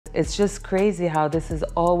It's just crazy how this is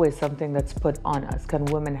always something that's put on us. Can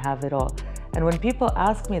women have it all? And when people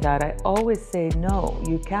ask me that, I always say, no,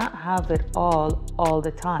 you can't have it all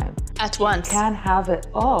the time. At once. You can have it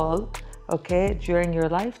all, okay, during your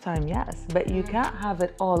lifetime, yes, but you can't have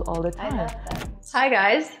it all the time. I love that. Hi,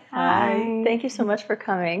 guys. Hi. Thank you so much for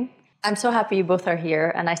coming. I'm so happy you both are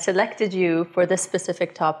here, and I selected you for this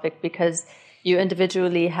specific topic because you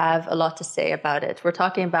individually have a lot to say about it. We're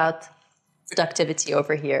talking about productivity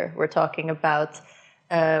over here. We're talking about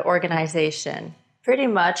organization, pretty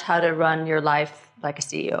much how to run your life like a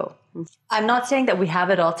CEO. I'm not saying that we have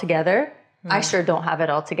it all together. I sure don't have it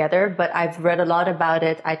all together, but I've read a lot about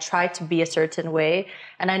it. I try to be a certain way.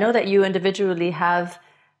 And I know that you individually have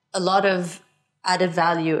a lot of added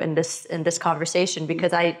value in this conversation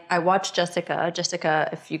because I watched Jessica. Jessica,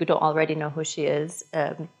 if you don't already know who she is,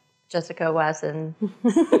 Jessica Wazen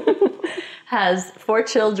has 4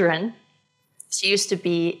 children. She used to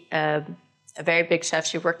be a very big chef.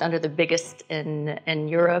 She worked under the biggest in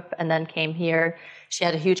Europe and then came here. She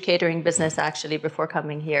had a huge catering business actually before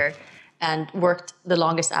coming here and worked the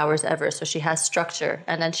longest hours ever. So she has structure.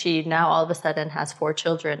 And then she now all of a sudden has 4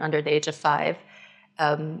 children under the age of 5.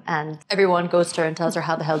 And everyone goes to her and tells her,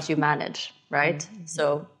 how the hell do you manage, right? Mm-hmm.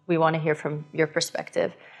 So we want to hear from your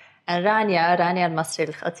perspective. And Rania al-Masri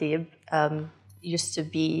al-Khatib, used to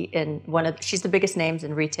be in she's the biggest names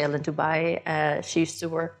in retail in Dubai. She used to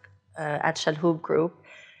work at Shalhoub Group.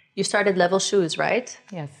 You started Level Shoes, right?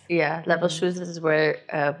 Yes. Yeah, Level Shoes is where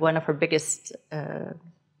one of her biggest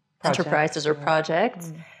enterprises or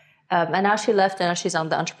projects. And now she left and now she's on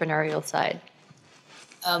the entrepreneurial side.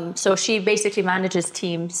 So she basically manages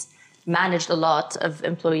teams, managed a lot of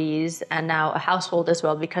employees, and now a household as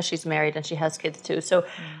well because she's married and she has kids too. So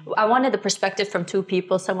I wanted the perspective from 2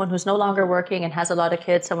 people, someone who's no longer working and has a lot of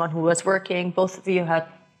kids, someone who was working. Both of you had,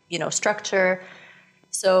 structure.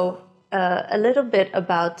 So a little bit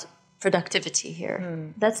about productivity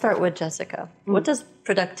here. Let's start with Jessica. What does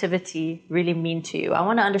productivity really mean to you? I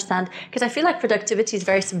want to understand, because I feel like productivity is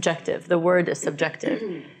very subjective. The word is subjective.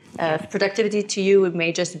 Productivity to you, it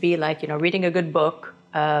may just be like, reading a good book,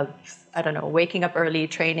 I don't know, waking up early,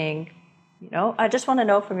 training. I just want to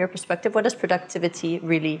know from your perspective, what does productivity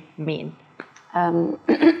really mean?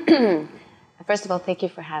 First of all, thank you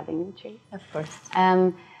for having me, Tracy. Of course.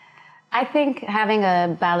 I think having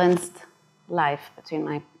a balanced life between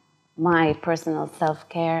my personal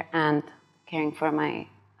self-care and caring for my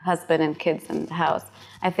husband and kids and the house.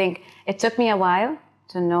 I think it took me a while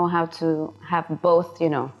to know how to have both,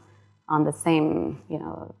 on the same,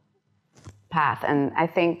 path. And I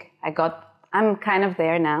think I'm kind of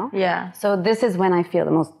there now. Yeah. So this is when I feel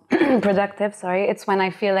the most productive, It's when I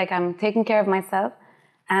feel like I'm taking care of myself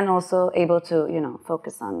and also able to,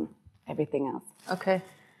 focus on everything else. Okay.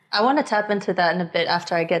 I want to tap into that in a bit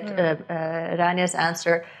after I get Rania's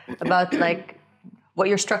answer about what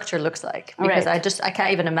your structure looks like, because I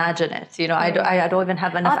can't even imagine it. I don't even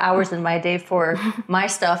have enough hours in my day for my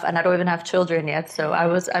stuff, and I don't even have children yet. So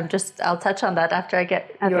I'll touch on that after I get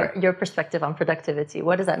your perspective on productivity.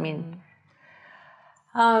 What does that mean?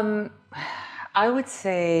 I would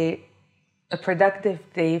say a productive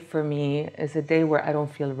day for me is a day where I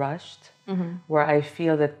don't feel rushed, where I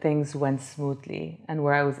feel that things went smoothly, and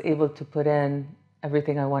where I was able to put in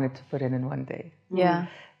everything I wanted to put in one day. Yeah.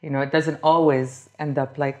 It doesn't always end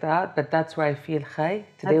up like that, but that's where I feel,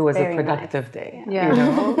 today was a productive day. Yeah.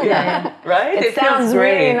 Yeah. Right? It sounds feels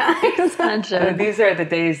great. really nice. These are the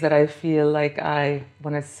days that I feel like I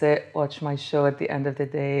want to sit, watch my show at the end of the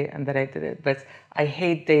day, and that I did it. But I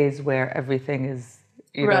hate days where everything is,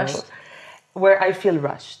 rushed. Where I feel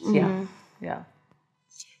rushed. Yeah. Yeah.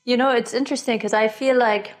 It's interesting because I feel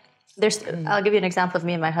like I'll give you an example of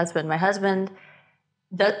me and my husband. My husband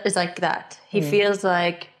is like that. He feels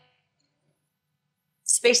like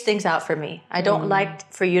space things out for me. I don't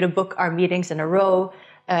like for you to book our meetings in a row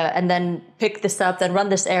and then pick this up, then run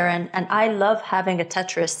this errand. And I love having a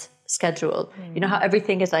Tetris schedule. You know how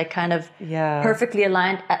everything is kind of perfectly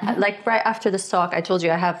aligned. Right after this talk, I told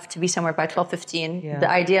you I have to be somewhere by 12:15. Yeah. The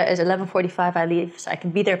idea is 11:45 I leave, so I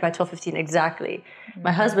can be there by 12:15 exactly.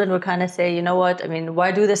 My husband would kind of say, you know what? I mean,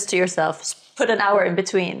 why do this to yourself? Just put an hour in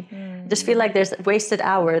between. I just feel like there's a wasted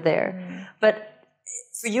hour there. But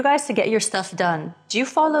for you guys to get your stuff done, do you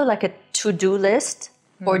follow a to-do list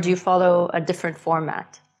or do you follow a different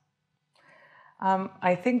format?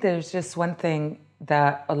 I think there's just one thing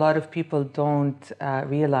that a lot of people don't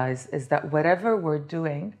realize is that whatever we're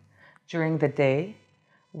doing during the day,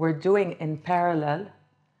 we're doing in parallel.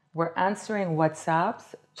 We're answering WhatsApps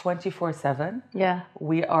 24/7. Yeah.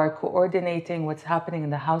 We are coordinating what's happening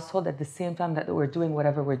in the household at the same time that we're doing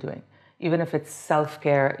whatever we're doing. even if it's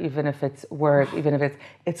self-care, even if it's work, even if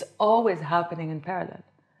it's always happening in parallel.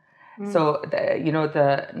 So,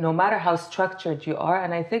 no matter how structured you are,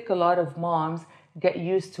 and I think a lot of moms get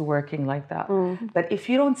used to working like that. But if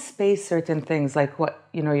you don't space certain things, like what,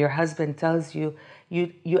 your husband tells you,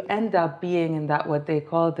 you end up being in that, what they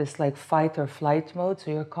call this like fight or flight mode. So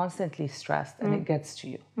you're constantly stressed and it gets to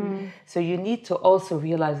you. So you need to also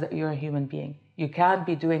realize that you're a human being. You can't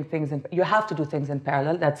be doing things, you have to do things in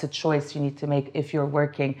parallel. That's a choice you need to make if you're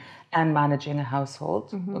working and managing a household,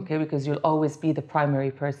 okay? Because you'll always be the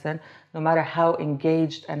primary person, no matter how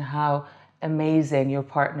engaged and how amazing your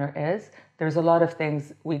partner is. There's a lot of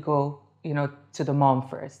things we go, to the mom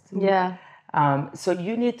first. Yeah. So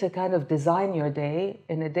you need to kind of design your day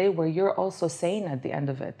in a day where you're also sane at the end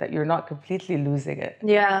of it, that you're not completely losing it.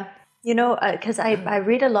 Yeah. Because I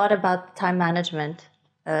read a lot about time management,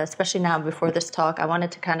 especially now before this talk. I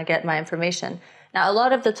wanted to kind of get my information. Now, a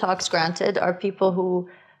lot of the talks, granted, are people who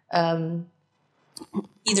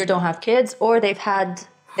either don't have kids or they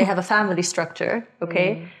have a family structure,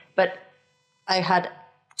 okay? But I had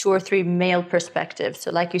 2 or 3 male perspectives.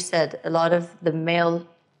 So like you said, a lot of the male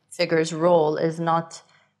figure's role is not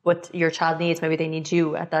what your child needs. Maybe they need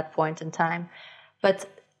you at that point in time. But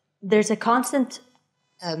there's a constant,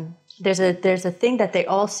 there's a thing that they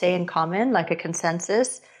all say in common, like a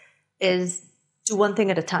consensus, is do one thing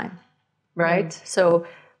at a time, right? So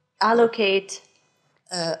allocate,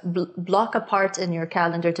 block a part in your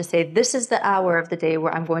calendar to say, this is the hour of the day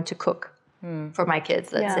where I'm going to cook. For my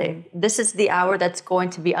kids, let's say. This is the hour that's going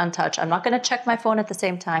to be untouched. I'm not going to check my phone at the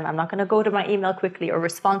same time. I'm not going to go to my email quickly or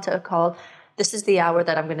respond to a call. This is the hour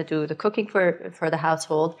that I'm going to do the cooking for the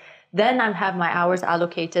household. Then I have my hours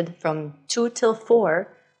allocated from 2 till 4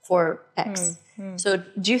 for X. So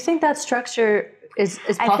do you think that structure is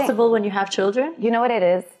possible when you have children? You know what it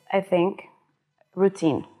is, I think?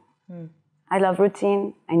 Routine. I love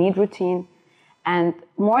routine. I need routine. And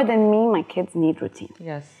more than me, my kids need routine.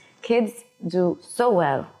 Yes. Kids do so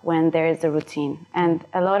well when there is a routine. And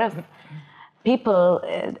a lot of people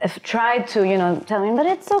have tried to, tell me, but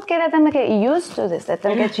it's okay, let them get used to this, let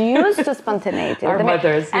them get used to spontaneity. Our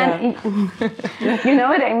mothers, and you know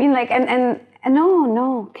what I mean? Like, and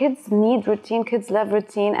no, kids need routine, kids love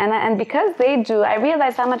routine. And because they do, I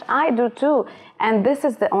realize how much I do too. And this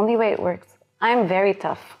is the only way it works. I'm very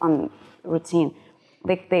tough on routine.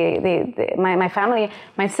 My family,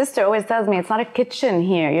 my sister always tells me it's not a kitchen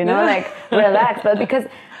here, like relax. But because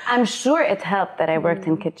I'm sure it helped that I worked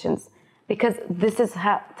in kitchens, because this is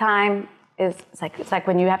how time is. It's like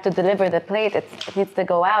when you have to deliver the plate, it needs to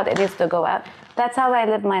go out. It needs to go out. That's how I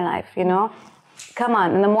live my life, Come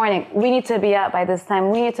on, in the morning, we need to be out by this time.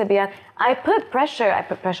 We need to be out. I put pressure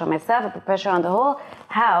on myself. I put pressure on the whole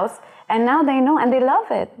house, and now they know, and they love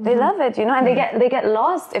it. They love it, and they get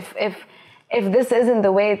lost if this isn't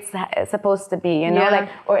the way it's supposed to be,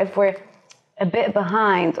 or if we're a bit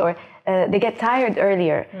behind, or they get tired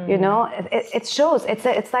earlier, it shows.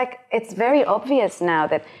 It's very obvious now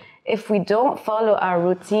that if we don't follow our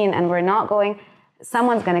routine and we're not going,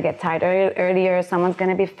 someone's going to get tired earlier, someone's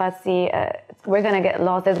going to be fussy, we're going to get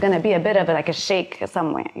lost, there's going to be a bit of a shake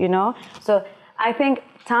somewhere, So I think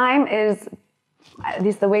time is, at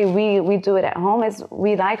least the way we do it at home, is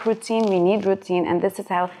we like routine, we need routine, and this is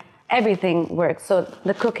how everything works. So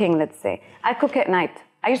the cooking, let's say. I cook at night.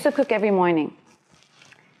 I used to cook every morning.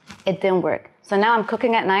 It didn't work. So now I'm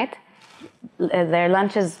cooking at night. Their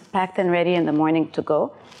lunch is packed and ready in the morning to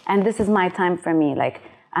go. And this is my time for me. Like,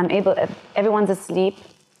 I'm able, everyone's asleep,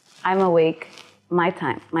 I'm awake, my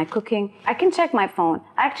time, my cooking. I can check my phone.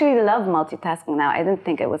 I actually love multitasking now. I didn't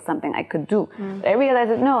think it was something I could do. But I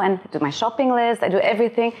realized that no, and I do my shopping list, I do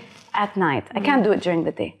everything at night. I can't do it during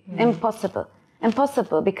the day.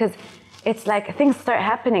 Impossible, because it's like things start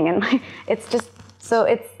happening, and it's just so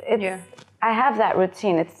it's. Yeah. I have that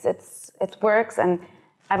routine. It works, and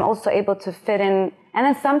I'm also able to fit in. And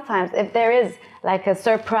then sometimes, if there is like a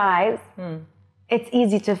surprise, it's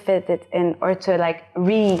easy to fit it in, or to like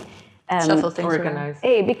shuffle things, organize.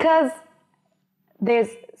 Because there's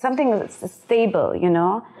something that's stable,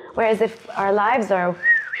 Whereas if our lives are,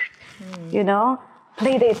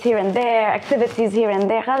 play dates here and there, activities here and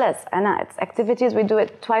there. It's activities, we do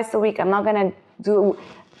it twice a week. I'm not going to do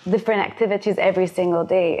different activities every single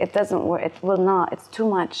day. It doesn't work. It will not. It's too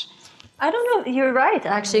much. I don't know. You're right,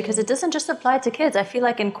 actually, because it doesn't just apply to kids. I feel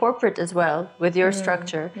like in corporate as well, with your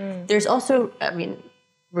structure, there's also,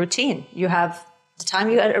 routine. You have the time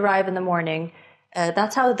you arrive in the morning.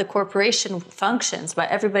 That's how the corporation functions, by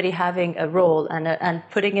everybody having a role and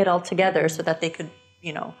putting it all together so that they could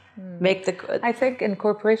make the... I think in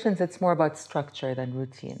corporations, it's more about structure than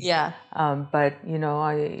routine. Yeah. But,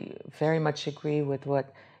 I very much agree with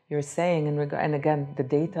what you're saying. And again, the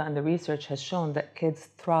data and the research has shown that kids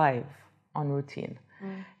thrive on routine,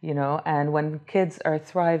 and when kids are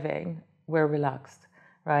thriving, we're relaxed,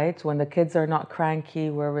 right? When the kids are not cranky,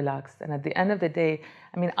 we're relaxed. And at the end of the day,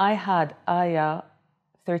 I had Aya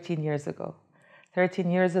 13 years ago. 13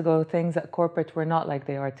 years ago, things at corporate were not like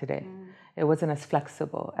they are today. It wasn't as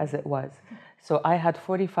flexible as it was. So I had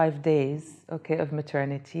 45 days, of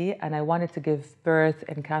maternity, and I wanted to give birth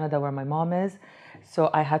in Canada where my mom is. So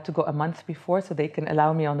I had to go a month before so they can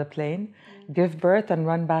allow me on the plane, give birth and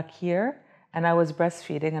run back here. And I was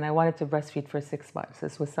breastfeeding, and I wanted to breastfeed for 6 months.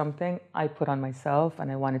 This was something I put on myself,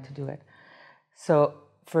 and I wanted to do it. So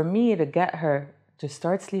for me to get her to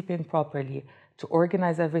start sleeping properly, to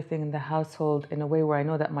organize everything in the household in a way where I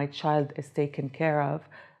know that my child is taken care of,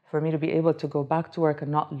 for me to be able to go back to work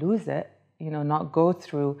and not lose it, not go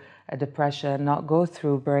through a depression, not go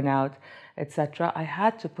through burnout, etc., I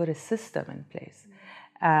had to put a system in place.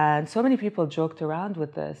 And so many people joked around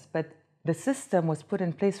with this, but the system was put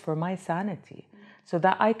in place for my sanity so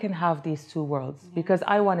that I can have these two worlds because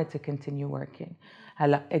I wanted to continue working.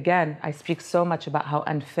 Again, I speak so much about how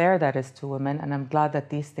unfair that is to women, and I'm glad that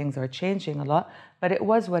these things are changing a lot, but it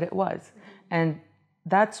was what it was. And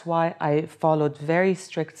that's why I followed very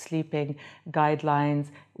strict sleeping guidelines,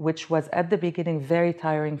 which was at the beginning very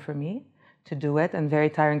tiring for me to do it and very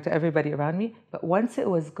tiring to everybody around me. But once it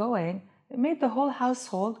was going, it made the whole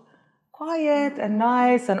household quiet and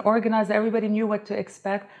nice and organized. Everybody knew what to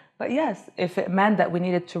expect. But yes, if it meant that we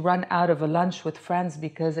needed to run out of a lunch with friends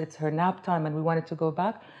because it's her nap time and we wanted to go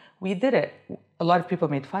back, we did it. A lot of people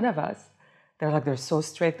made fun of us. They're like, they're so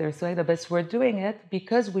strict, they're so the best. We're doing it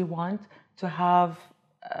because we want to have,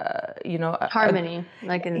 harmony,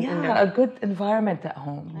 a good environment at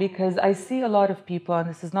home. Because I see a lot of people, and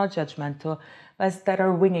this is not judgmental, but that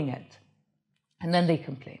are winging it. And then they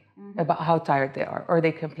complain about how tired they are, or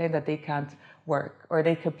they complain that they can't work, or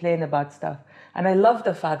they complain about stuff. And I love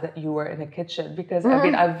the fact that you were in a kitchen because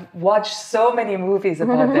I've watched so many movies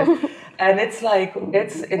about this, and it's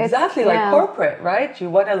exactly like corporate, right? You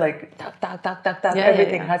want to tuck.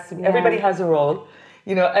 Everything has to. Everybody has a role.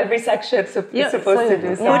 Every section is supposed to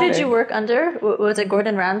do something. Who did you work under? Was it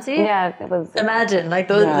Gordon Ramsay? Yeah, it was. Imagine,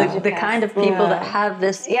 those the kind of people that have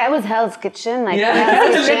this. Yeah, it was Hell's Kitchen.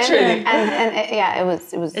 Literally. And it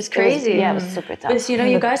was. It's crazy. It was super tough. Because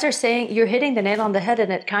you guys are saying you're hitting the nail on the head,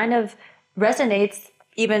 and it kind of resonates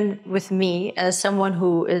even with me as someone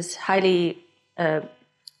who is highly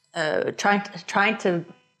trying to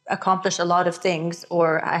accomplish a lot of things,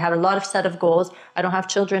 or I have a lot of set of goals. I don't have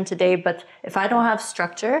children today, but if I don't have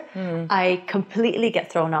structure, I completely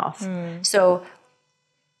get thrown off. So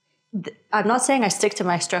I'm not saying I stick to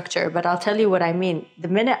my structure, but I'll tell you what I mean. The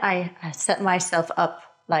minute I set myself up,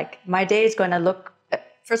 my day is going to look,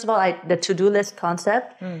 first of all, the to-do list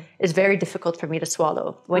concept is very difficult for me to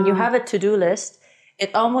swallow. When you have a to-do list,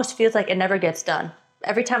 it almost feels like it never gets done.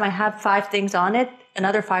 Every time I have 5 things on it,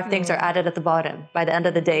 another 5 things are added at the bottom by the end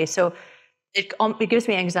of the day. So it gives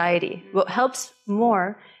me anxiety. What helps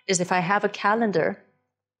more is if I have a calendar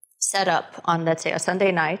set up on, let's say, a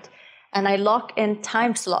Sunday night, and I lock in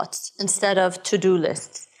time slots instead of to-do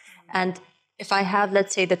lists. And if I have,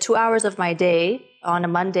 let's say, the 2 hours of my day on a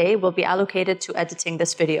Monday will be allocated to editing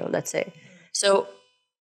this video, let's say. So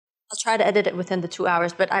I'll try to edit it within the 2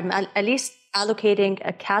 hours, but I'm at least allocating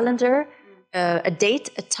a calendar, a date,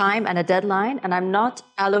 a time, and a deadline, and I'm not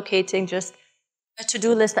allocating just a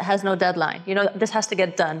to-do list that has no deadline. This has to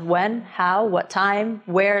get done. When, how, what time,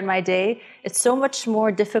 where in my day. It's so much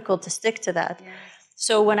more difficult to stick to that. Yes.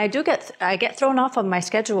 So when I get thrown off of my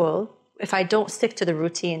schedule if I don't stick to the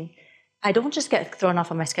routine. I don't just get thrown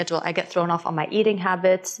off on my schedule, I get thrown off on my eating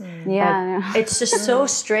habits. It's just so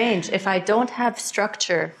strange. If I don't have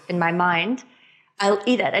structure in my mind, I'll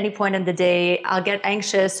eat at any point in the day. I'll get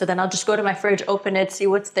anxious, so then I'll just go to my fridge, open it, see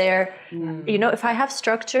what's there. If I have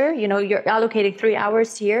structure, you're allocating 3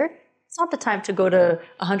 hours here. It's not the time to go to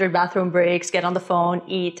 100 bathroom breaks, get on the phone,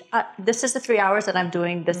 eat. This is the 3 hours that I'm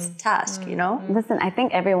doing this task, Listen, I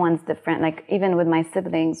think everyone's different. Like even with my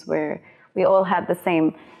siblings, where we all had the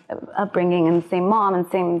same upbringing and the same mom and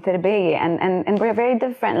same tarbiyya, and we're very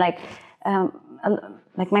different. Like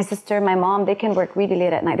my sister, my mom, they can work really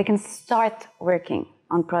late at night. They can start working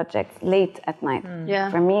on projects late at night.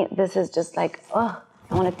 For me, this is just like, I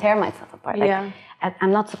want to tear myself apart.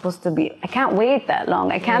 I'm not supposed to be, I can't wait that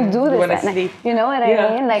long. I can't do this at night. You know what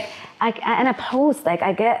I mean? Like, and a post, like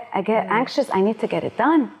I get anxious. I need to get it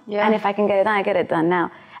done. And if I can get it done, I get it done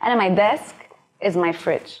now. And at my desk is my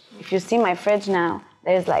fridge. If you see my fridge now,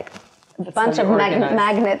 there's like a bunch of organized.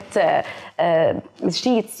 magnet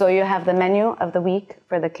sheets. So you have the menu of the week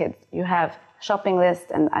for the kids. You have shopping list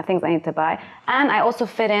and things I need to buy. And I also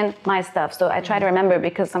fit in my stuff. So I try to remember,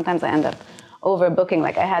 because sometimes I end up overbooking.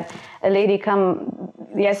 Like I had a lady come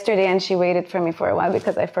yesterday and she waited for me for a while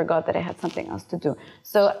because I forgot that I had something else to do.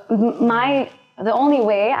 So the only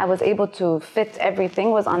way I was able to fit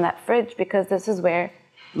everything was on that fridge, because this is where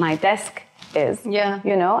my desk is. Yeah.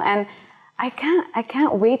 You know, and I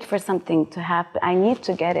can't wait for something to happen. I need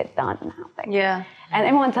to get it done now. Like, Yeah. And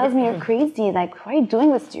everyone tells me, you're crazy. Like, why are you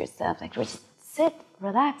doing this to yourself? Like, just sit,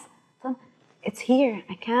 relax. So it's here.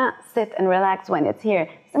 I can't sit and relax when it's here.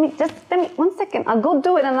 Just let me 1 second. I'll go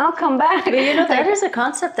do it and I'll come back. But you know, that is a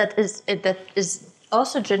concept that is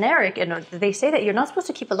also generic. And they say that you're not supposed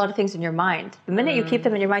to keep a lot of things in your mind. The minute you keep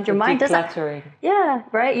them in your mind doesn't. Decluttering. Yeah,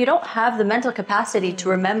 right. You don't have the mental capacity to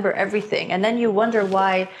remember everything, and then you wonder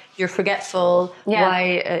why you're forgetful. Yeah.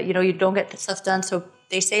 Why you don't get stuff done. So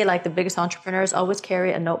they say, like, the biggest entrepreneurs always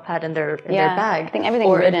carry a notepad in their bag. I think everything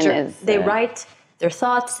written is. They write their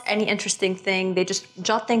thoughts, any interesting thing. They just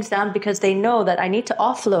jot things down because they know that I need to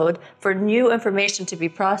offload for new information to be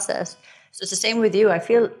processed. So it's the same with you. I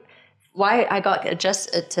feel why I got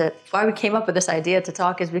why we came up with this idea to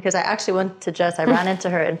talk is because I actually went to Jess. I ran into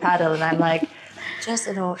her in paddle and I'm like, Jess,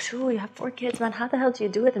 you have 4 kids, man. How the hell do you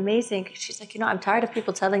do it? Amazing. She's like, I'm tired of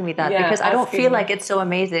people telling me that because I don't feel like it's so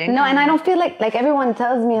amazing. No, and I don't feel like everyone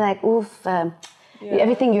tells me like, oof,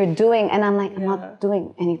 everything you're doing. And I'm like, I'm not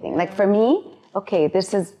doing anything. Like for me, okay,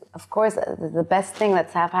 this is, of course, the best thing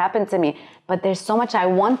that's happened to me. But there's so much I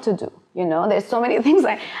want to do. You know, there's so many things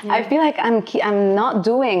I feel like I'm not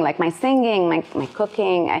doing, like my singing, my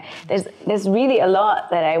cooking. There's really a lot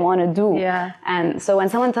that I want to do. Yeah. And so when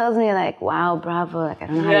someone tells me like, wow, bravo, like I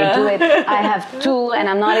don't know how you do it. I have 2 and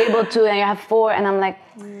I'm not able to, and you have 4, and I'm like,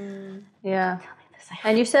 yeah.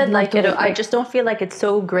 And you said like, I just don't feel like it's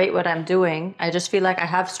so great what I'm doing. I just feel like I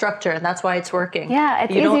have structure, and that's why it's working. Yeah,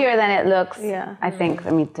 it's easier than it looks. Yeah. I think. I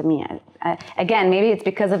mean, to me, again, maybe it's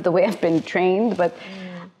because of the way I've been trained, but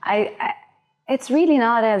it's really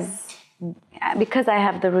not because I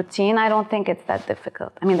have the routine. I don't think it's that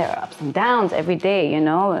difficult. I mean, there are ups and downs every day, you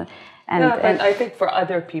know. But I think for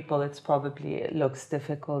other people, it looks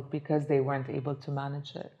difficult because they weren't able to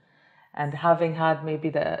manage it. And having had maybe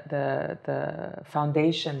the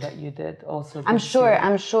foundation that you did also. I'm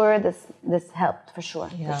sure this helped for sure.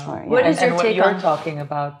 Yeah. For sure. Yeah. What is your and take what on? you're talking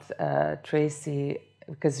about, Tracy,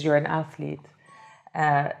 because you're an athlete,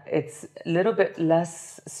 it's a little bit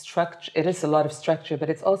less structure. It is a lot of structure, but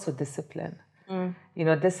it's also discipline. You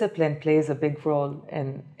know, discipline plays a big role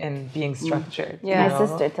in being structured. Yeah. My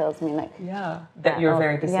sister tells me like. That you're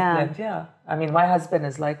very disciplined. Yeah. I mean, my husband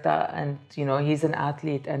is like that, and he's an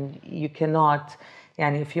athlete, and you cannot.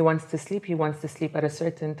 And if he wants to sleep, he wants to sleep at a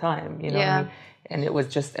certain time. Yeah. And it was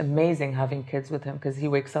just amazing having kids with him because he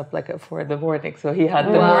wakes up like at 4 a.m, so he had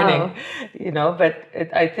the morning. But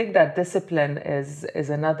I think that discipline is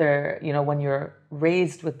another. When you're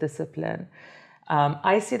raised with discipline.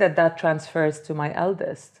 I see that transfers to my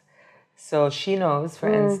eldest. So she knows,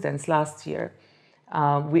 for instance, last year,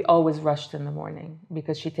 we always rushed in the morning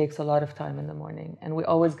because she takes a lot of time in the morning. And we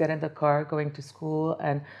always get in the car going to school,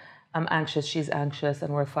 and I'm anxious, she's anxious,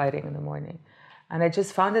 and we're fighting in the morning. And I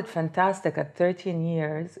just found it fantastic. At 13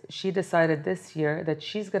 years, she decided this year that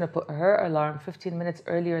she's going to put her alarm 15 minutes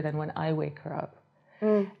earlier than when I wake her up.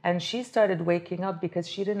 And she started waking up because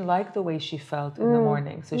she didn't like the way she felt in the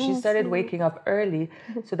morning. So she started waking up early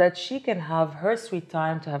so that she can have her sweet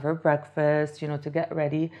time to have her breakfast, to get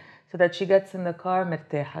ready, so that she gets in the car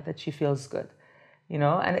مرتاحة, that she feels good.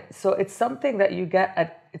 And so it's something that you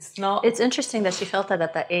get it's interesting that she felt that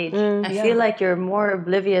at that age. I feel like you're more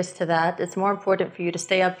oblivious to that. It's more important for you to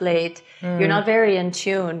stay up late. You're not very in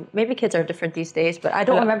tune. Maybe kids are different these days, but I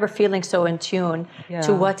don't remember feeling so in tune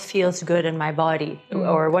to what feels good in my body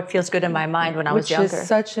or what feels good in my mind when I was younger. Which is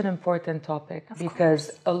such an important topic because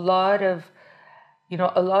a lot of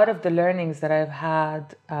the learnings that I've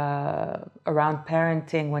had around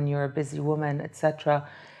parenting when you're a busy woman, etc.,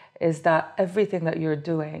 is that everything that you're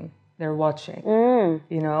doing, they're watching.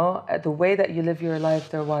 The way that you live your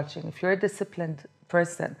life, they're watching. If you're a disciplined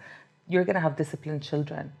person, you're going to have disciplined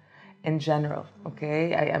children in general,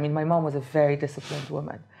 okay? I mean, my mom was a very disciplined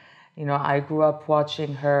woman. I grew up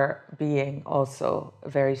watching her being also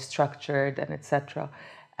very structured and etc.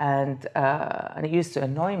 And it used to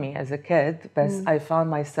annoy me as a kid, but I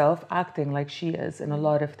found myself acting like she is in a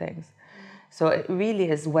lot of things. So it really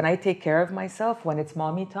is when I take care of myself, when it's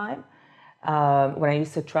mommy time, when I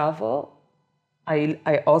used to travel,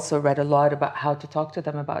 I also read a lot about how to talk to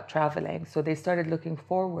them about traveling. So they started looking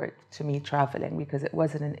forward to me traveling because it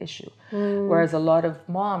wasn't an issue. Whereas a lot of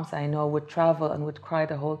moms I know would travel and would cry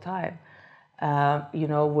the whole time.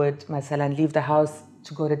 Would مثلا leave the house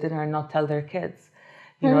to go to dinner and not tell their kids.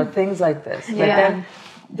 Things like this. But then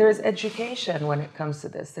there's education when it comes to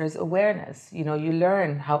this. There's awareness. You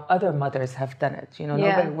learn how other mothers have done it.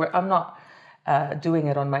 I'm not doing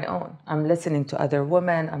it on my own. I'm listening to other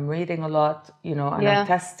women. I'm reading a lot, and I'm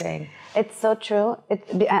testing. It's so true.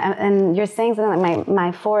 And you're saying something like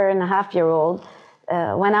my 4.5-year-old,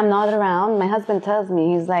 when I'm not around, my husband tells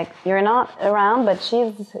me, he's like, you're not around, but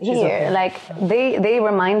she's here. Okay. Like they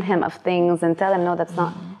remind him of things and tell him, no, that's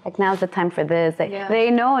not, like now's the time for this.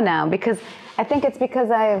 They know now, because I think it's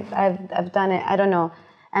because I've done it. I don't know.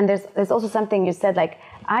 And there's also something you said, like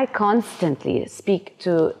I constantly speak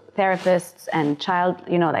to therapists and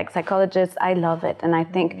like psychologists. I love it. And I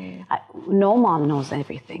think no mom knows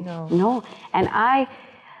everything. No. And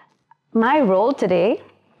my role today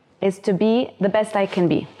is to be the best I can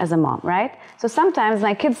be as a mom, right? So sometimes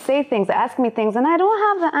my kids say things, ask me things, and I don't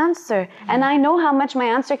have the answer. And I know how much my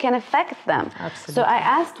answer can affect them. Absolutely. So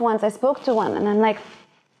I spoke to one, and I'm like,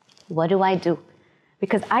 what do I do?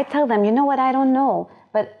 Because I tell them, you know what, I don't know,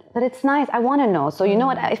 but it's nice, I want to know. So you know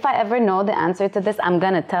what, if I ever know the answer to this, I'm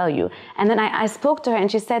going to tell you. And then I spoke to her,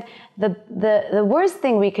 and she said, the worst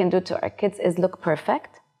thing we can do to our kids is look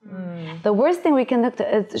perfect. The worst thing we can do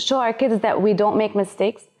is show our kids that we don't make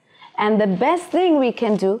mistakes. And the best thing we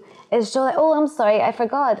can do is show like, oh, I'm sorry, I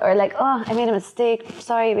forgot. Or like, oh, I made a mistake.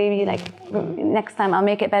 Sorry, baby, like next time I'll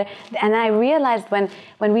make it better. And I realized when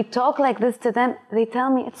we talk like this to them, they tell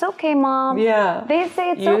me, it's okay, Mom. Yeah. They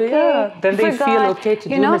say it's okay. Yeah. Then they feel okay to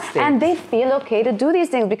do mistakes. And they feel okay to do these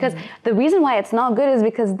things, because the reason why it's not good is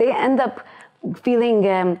because they end up feeling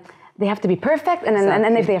they have to be perfect, and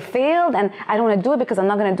then if they're failed, and I don't want to do it because I'm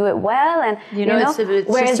not going to do it well. And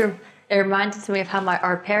it reminded me of how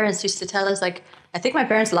our parents used to tell us, like, I think my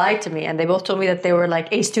parents lied to me, and they both told me that they were like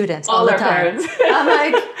A students all the time. I'm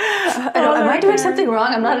like, am I doing something wrong?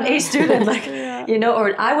 I'm not an A student, like,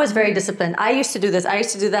 or I was very disciplined. I used to do this, I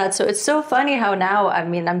used to do that. So it's so funny how now, I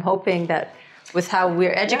mean, I'm hoping that with how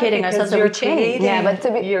we're educating ourselves, that we change.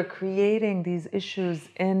 You're creating these issues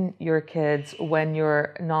in your kids when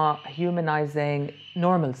you're not humanizing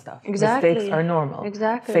normal stuff. Exactly. Mistakes are normal.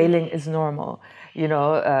 Exactly. Failing is normal.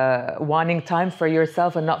 Wanting time for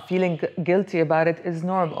yourself and not feeling guilty about it is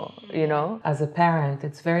normal, As a parent,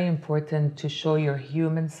 it's very important to show your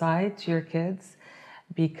human side to your kids,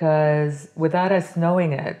 because without us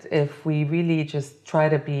knowing it, if we really just try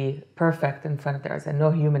to be perfect in front of theirs, and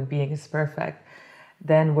no human being is perfect,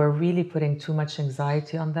 then we're really putting too much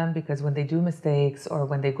anxiety on them, because when they do mistakes or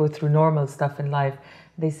when they go through normal stuff in life,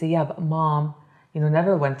 they say, yeah, but Mom,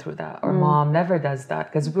 never went through that, or Mom never does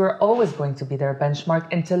that, because we're always going to be their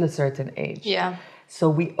benchmark until a certain age. Yeah. So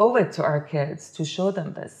we owe it to our kids to show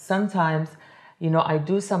them this. Sometimes, I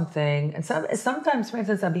do something, and sometimes, for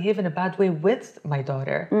instance, I behave in a bad way with my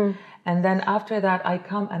daughter. And then after that, I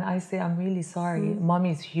come and I say, I'm really sorry.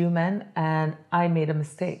 Mommy's human, and I made a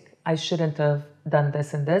mistake. I shouldn't have done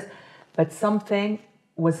this and this, but something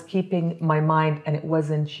was keeping my mind, and it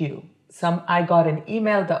wasn't you. I got an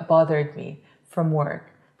email that bothered me from work,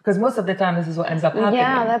 because most of the time this is what ends up happening.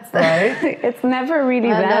 Yeah, that's right. It's never really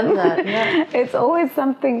them. Love that. Yeah. It's always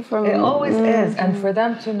something from. It always is, and for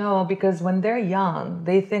them to know, because when they're young,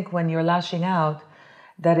 they think when you're lashing out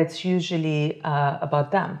that it's usually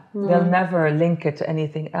about them. They'll never link it to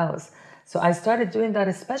anything else. So I started doing that,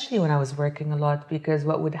 especially when I was working a lot, because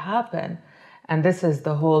what would happen, and this is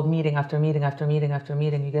the whole meeting after meeting after meeting after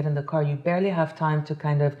meeting, you get in the car, you barely have time to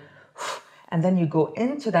kind of. And then you go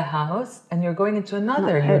into the house and you're going into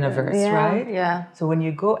another universe, right? Yeah. So when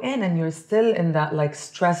you go in and you're still in that like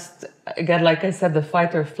stressed, again, like I said, the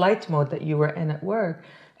fight or flight mode that you were in at work,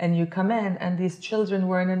 and you come in and these children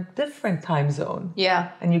were in a different time zone.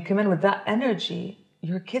 Yeah. And you come in with that energy,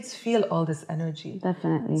 your kids feel all this energy.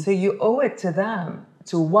 Definitely. So you owe it to them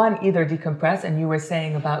to either decompress, and you were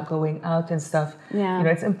saying about going out and stuff. Yeah.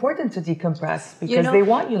 It's important to decompress because they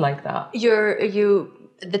want you like that.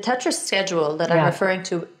 The Tetris schedule that I'm referring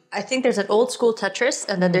to, I think there's an old school Tetris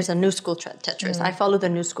and then there's a new school Tetris. I follow the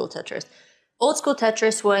new school Tetris. Old school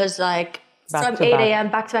Tetris was like from 8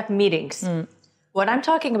 a.m. back-to-back meetings. When I'm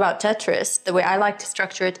talking about Tetris, the way I like to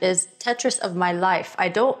structure it is Tetris of my life. I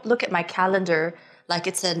don't look at my calendar like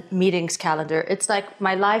it's a meetings calendar. It's like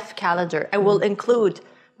my life calendar. I will include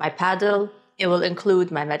my paddle. It will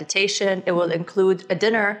include my meditation. It will include a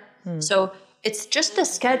dinner. So it's just the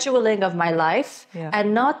scheduling of my life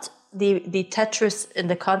and not the Tetris in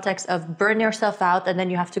the context of burn yourself out and then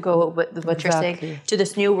you have to go with what you're saying to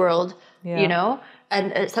this new world, you know?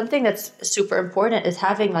 And something that's super important is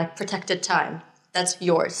having like protected time. That's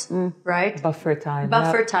yours, right? Buffer time.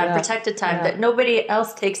 Protected time that nobody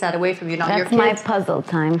else takes that away from you. Not your kids. That's my puzzle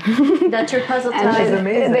time. That's your puzzle time. Which is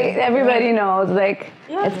amazing. Everybody knows, like,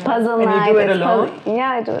 it's puzzle and night. And you do it alone?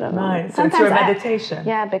 Yeah, I do it alone. Nice. So it's your meditation.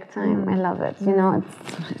 Yeah, big time. I love it. You know,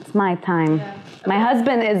 it's my time. Yeah. My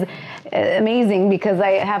husband is amazing because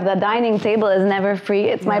I have the dining table is never free.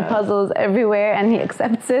 It's my puzzles everywhere, and he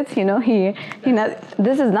accepts it. You know,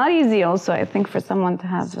 this is not easy. Also, I think for someone to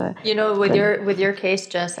have. You know, with your case,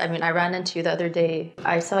 Jess. I mean, I ran into you the other day.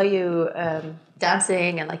 I saw you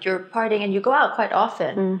dancing and like you're partying, and you go out quite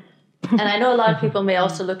often. And I know a lot of people may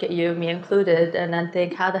also look at you, me included, and then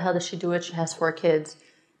think, how the hell does she do it? She has 4 kids.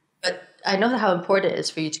 But I know how important it is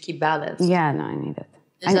for you to keep balance. Yeah, no, I need it.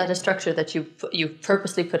 Is that a structure that you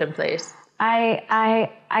purposely put in place?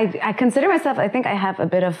 I consider myself, I think I have a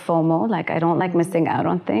bit of FOMO, like I don't like missing out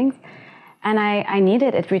on things. And I need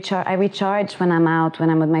it. I recharge when I'm out,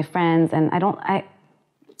 when I'm with my friends, and I don't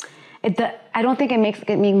think it makes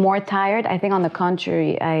me more tired. I think on the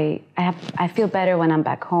contrary, I feel better when I'm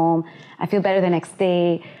back home. I feel better the next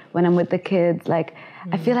day when I'm with the kids. Like,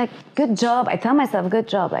 I feel like, good job. I tell myself, good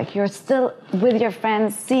job. Like, you're still with your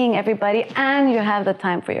friends, seeing everybody, and you have the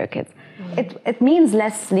time for your kids. It means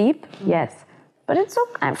less sleep, yes. But it's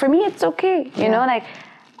okay. For me, it's okay. You know, like,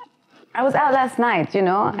 I was out last night, you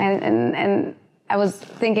know, and I was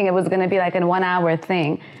thinking it was going to be like a 1-hour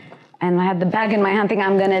thing. And I had the bag in my hand thinking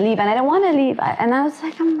I'm going to leave. And I don't want to leave. And I was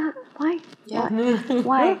like, I'm not. Why? Yeah.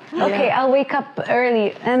 Why? Okay, I'll wake up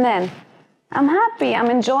early. And then I'm happy. I'm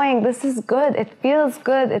enjoying. This is good. It feels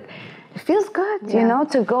good. It feels good, you know,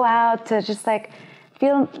 to go out, to just like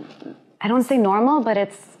feel, I don't say normal, but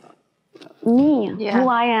it's me, who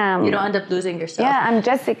I am. You don't end up losing yourself. Yeah, I'm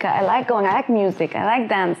Jessica. I like going. I like music. I like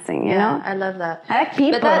dancing, you know? I love that. I like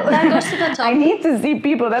people. But that goes to the top. I need to see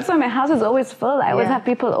people. That's why my house is always full. I always have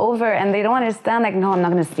people over and they don't understand, like, no, I'm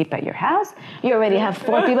not going to sleep at your house. You already have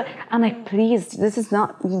 4 people. I'm like, please, this is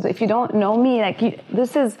not, if you don't know me, like,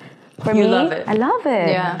 this is, for me, love it. I love it.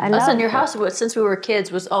 Yeah. Listen, your house, since we were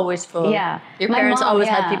kids, was always full. Yeah. Your parents always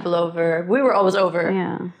had people over. We were always over.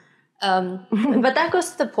 Yeah. But that goes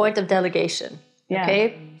to the point of delegation. Yeah.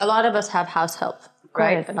 Okay, a lot of us have house help,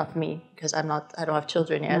 right? But not me, because I don't have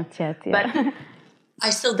children yet. Not yet, yeah. But I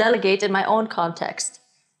still delegate in my own context,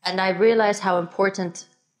 and I realize how important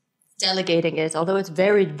delegating is. Although it's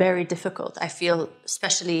very, very difficult, I feel,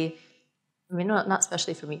 especially. I mean, not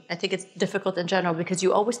especially for me. I think it's difficult in general because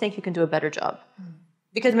you always think you can do a better job.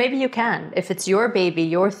 Because maybe you can. If it's your baby,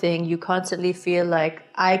 your thing, you constantly feel like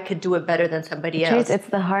I could do it better than somebody else. It's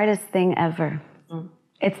the hardest thing ever.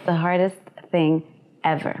 It's the hardest thing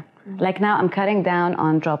ever. Like now I'm cutting down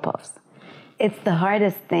on drop-offs. It's the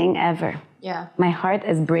hardest thing ever. Yeah. My heart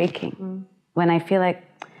is breaking when I feel like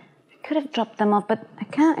I could have dropped them off, but I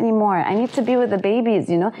can't anymore. I need to be with the babies,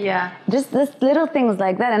 you know? Yeah. Just this little things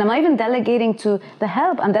like that. And I'm not even delegating to the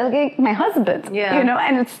help. I'm delegating my husband, you know?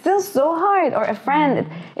 And it's still so hard. Or a friend.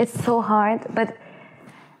 It's so hard. But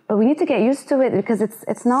we need to get used to it because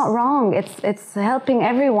it's not wrong. It's helping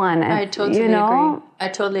everyone. And, I totally agree. I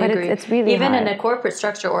totally agree. It's really even hard. in a corporate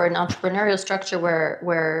structure or an entrepreneurial structure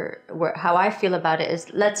where how I feel about it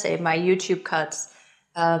is, let's say my YouTube cuts,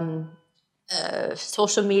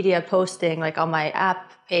 social media posting, like on my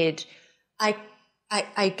app page,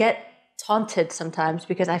 I get taunted sometimes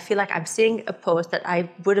because I feel like I'm seeing a post that I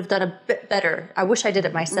would have done a bit better. I wish I did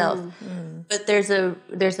it myself. But there's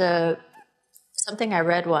a something I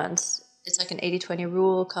read once. It's like an 80-20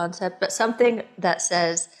 rule concept, but something that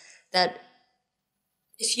says that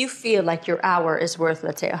if you feel like your hour is worth,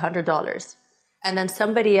 let's say, $100, and then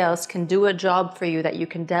somebody else can do a job for you that you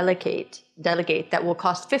can delegate that will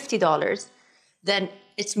cost $50, then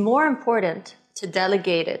it's more important to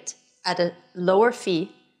delegate it at a lower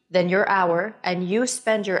fee than your hour, and you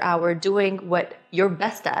spend your hour doing what you're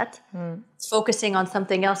best at, focusing on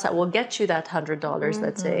something else that will get you that $100,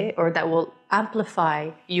 let's say, or that will amplify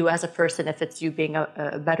you as a person if it's you being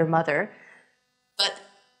a better mother. But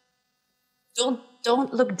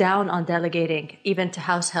don't look down on delegating, even to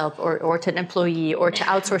house help or to an employee or to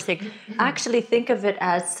outsourcing. Actually think of it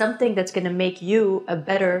as something that's going to make you a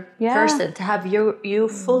better person, to have you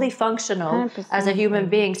fully functional 100%. As a human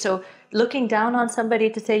being. So looking down on somebody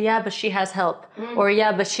to say, yeah, but she has help, or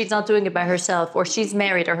yeah, but she's not doing it by herself, or she's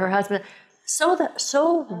married, or her husband.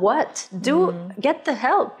 So what? Get the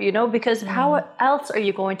help, you know, because how else are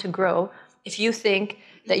you going to grow if you think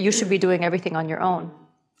that you should be doing everything on your own?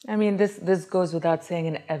 I mean, this goes without saying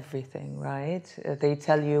in everything, right? They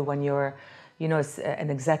tell you when you're, an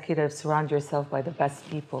executive, surround yourself by the best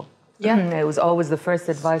people. Yeah. It was always the first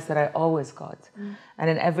advice that I always got. And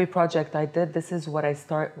in every project I did, this is what I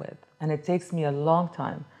start with. And it takes me a long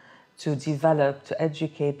time to develop, to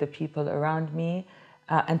educate the people around me,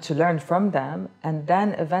 and to learn from them. And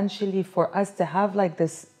then eventually for us to have like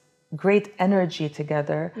this great energy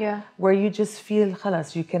together, where you just feel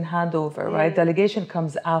khalas, you can hand over, right? Delegation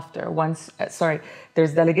comes after.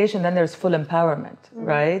 There's delegation, then there's full empowerment,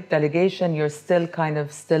 right? Delegation, you're still kind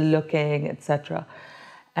of still looking, etc.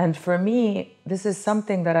 And for me, this is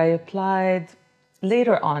something that I applied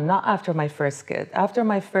later on, not after my first kid. After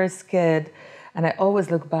my first kid, and I always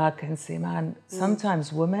look back and say, man,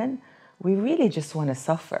 sometimes women, we really just want to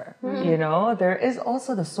suffer, There is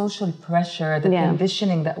also the social pressure, the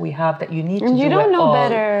conditioning that we have that you need to do it all. You don't know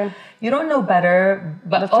better. You don't know better,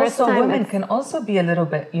 but also women can also be a little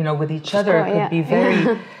bit, with each other. It could be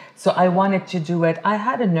very... So I wanted to do it. I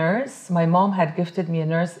had a nurse. My mom had gifted me a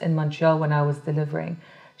nurse in Montreal when I was delivering.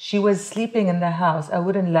 She was sleeping in the house. I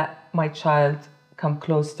wouldn't let my child come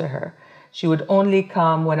close to her. She would only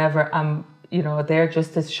come whenever I'm there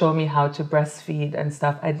just to show me how to breastfeed and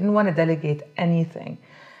stuff. I didn't want to delegate anything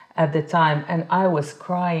at the time. And I was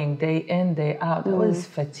crying day in, day out. I was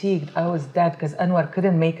fatigued. I was dead because Anwar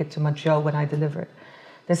couldn't make it to Montreal when I delivered.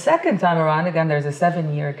 The second time around, again, there's a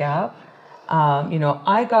 7-year gap.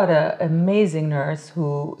 I got an amazing nurse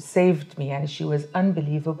who saved me, and she was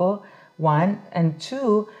unbelievable, one. And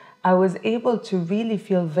two, I was able to really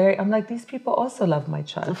feel I'm like, these people also love my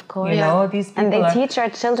child. Of course. These people and they teach our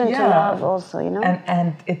children to love also,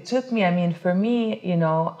 And it took me, for me,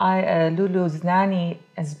 Lulu's nanny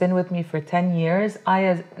has been with me for 10 years.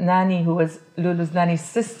 Aya's nanny, who was Lulu's nanny's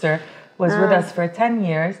sister, was with us for 10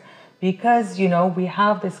 years because, we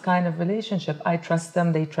have this kind of relationship. I trust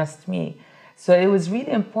them, they trust me. So it was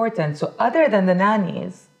really important. So other than the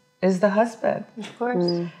nannies is the husband. Of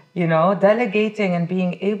course. Delegating and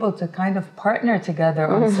being able to kind of partner together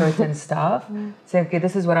on certain stuff. Saying, okay,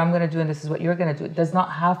 this is what I'm going to do and this is what you're going to do. It does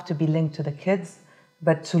not have to be linked to the kids,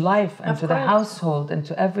 but to life and to the household and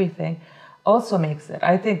to everything also makes it.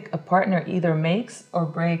 I think a partner either makes or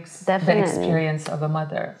breaks the experience of a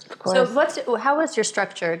mother. Of course. So how was your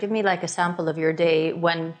structure? Give me like a sample of your day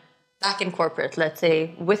when back in corporate, let's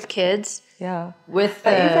say, with kids. Yeah. But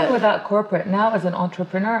even without corporate, now as an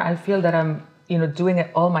entrepreneur, I feel that I'm doing it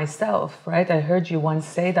all myself, right? I heard you once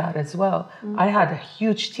say that as well. I had a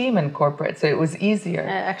huge team in corporate, so it was easier.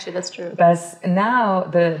 Actually, that's true. But now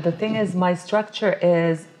the thing is, my structure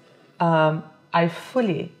is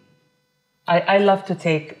I love to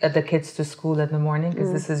take the kids to school in the morning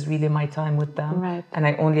because this is really my time with them. Right. And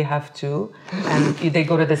I only have 2. And they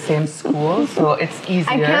go to the same school, so it's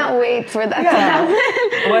easier. I can't wait for that to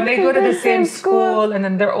happen. When they go to the same school and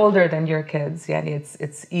then they're older than your kids,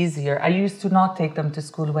 it's easier. I used to not take them to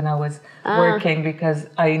school when I was working because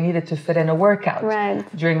I needed to fit in a workout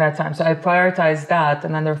during that time. So I prioritized that,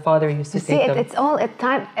 and then their father used to take them. It's all at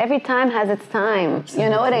time. Every time has its time. Absolutely. You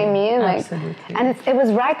know what I mean? Absolutely. And it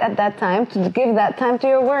was right at that time to give that time to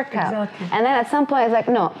your workout. Exactly. And then at some point, it's like,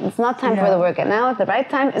 no, it's not time for the workout. Now the right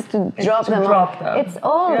time is to drop them off. It's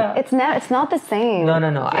all. It's not the same. No.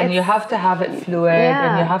 And you have to have it fluid,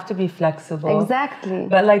 and you have to be flexible. Exactly.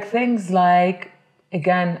 But like things like,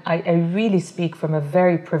 again, I really speak from a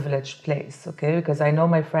very privileged place, okay? Because I know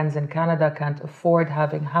my friends in Canada can't afford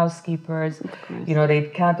having housekeepers. They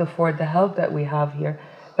can't afford the help that we have here.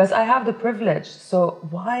 But I have the privilege. So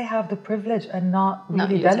why have the privilege and not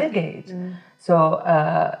really delegate? So,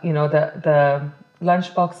 the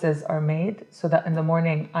lunch boxes are made so that in the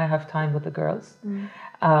morning I have time with the girls.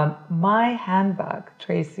 My handbag,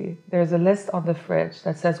 Tracy, there's a list on the fridge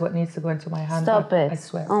that says what needs to go into my handbag. Stop it. I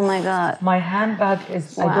swear. Oh my God. My handbag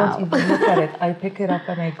is, I don't even look at it. I pick it up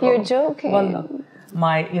and I go. You're joking. Wallah.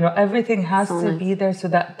 Everything has to be there so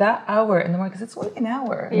that hour in the morning, because it's only an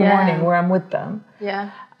hour in the morning where I'm with them.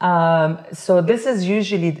 Yeah. So this is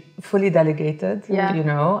usually fully delegated,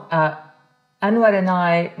 Anwar and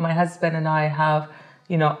I, my husband and I have,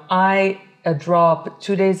 I drop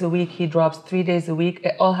 2 days a week, he drops 3 days a week.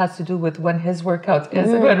 It all has to do with when his workout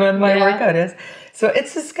is and when my workout is. So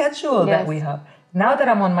it's a schedule that we have. Now that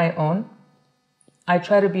I'm on my own, I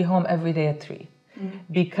try to be home every day at 3.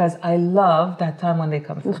 Because I love that time when they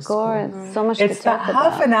come from school. Of course, so much it's to talk that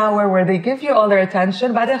about. half an hour where they give you all their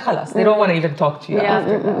attention, but then khalas, they don't want to even talk to you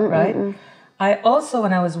after that, right? I also,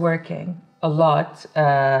 when I was working a lot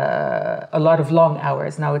of long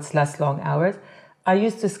hours, now it's less long hours, I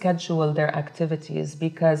used to schedule their activities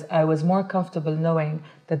because I was more comfortable knowing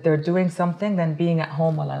that they're doing something than being at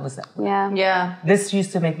home while I was at work. Yeah. This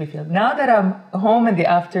used to make me feel. Now that I'm home in the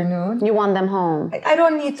afternoon, You want them home. I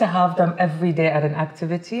don't need to have them every day at an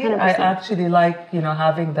activity. 100%. I actually like,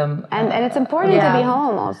 having them. And it's important to be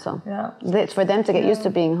home also. Yeah. It's for them to get used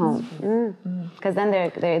to being home. Because then they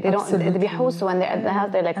don't, they be host when they're at the house,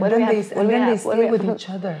 they're like, what do we have? And then they stay with each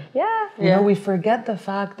other. Yeah. We forget the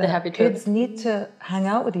fact that kids need to hang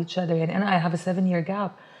out with each other. And I have a 7-year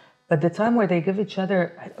gap. But the time where they give each other,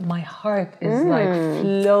 my heart is like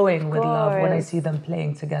flowing with love when I see them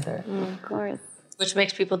playing together. Of course. Which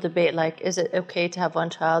makes people debate, like, is it okay to have one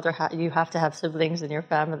child or you have to have siblings in your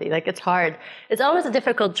family? Like, it's hard. It's always a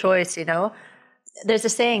difficult choice, There's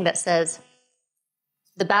a saying that says,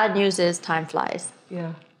 the bad news is time flies.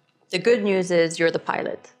 Yeah. The good news is you're the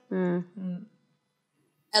pilot.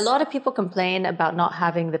 A lot of people complain about not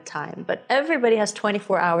having the time, but everybody has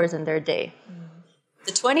 24 hours in their day.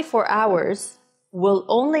 The 24 hours will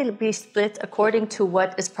only be split according to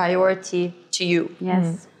what is priority to you.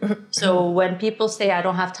 Yes. So when people say, I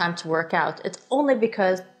don't have time to work out, it's only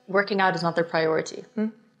because working out is not their priority.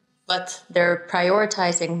 But they're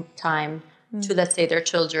prioritizing time to, let's say, their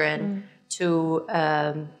children, to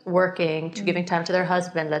working, to giving time to their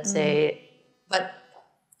husband, let's say. But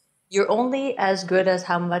you're only as good as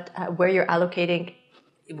where you're allocating.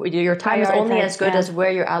 Your time is only as good as where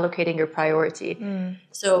you're allocating your priority.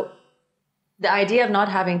 So the idea of not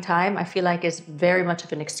having time, I feel like, is very much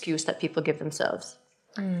of an excuse that people give themselves.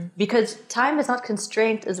 Because time is not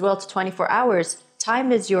constrained as well to 24 hours.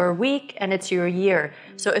 Time is your week and it's your year.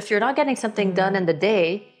 So if you're not getting something done in the day,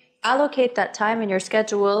 allocate that time in your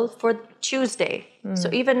schedule for Tuesday. So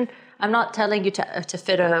even, I'm not telling you to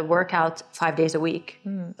fit a workout 5 days a week,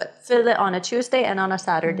 but fill it on a Tuesday and on a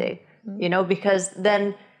Saturday. Because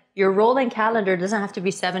then your rolling calendar doesn't have to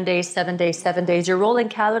be 7 days, 7 days, 7 days. Your rolling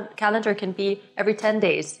calendar can be every 10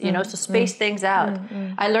 days, so space things out.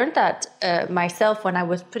 I learned that myself when I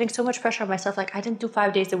was putting so much pressure on myself, like I didn't do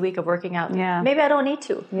 5 days a week of working out. Maybe I don't need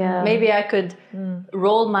to. Maybe I could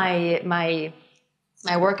roll my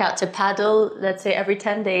workout to paddle, let's say every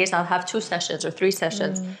 10 days, I'll have 2 sessions or 3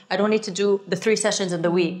 sessions. I don't need to do the 3 sessions in the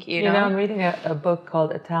week, I'm reading a book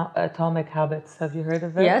called Atomic Habits. Have you heard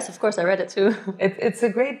of it? Yes, of course, I read it too. It's a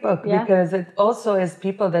great book because it also is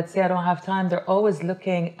people that say, I don't have time. They're always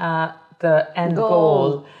looking at the end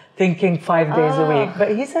goal thinking 5 days a week. But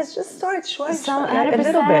he says, just start short, a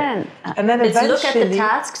little bit. And then it's eventually... look at the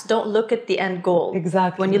tasks, don't look at the end goal.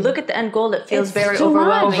 Exactly. When you look at the end goal, it feels very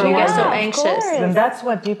overwhelming. You get so anxious. And that's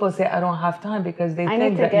when people say, I don't have time, because they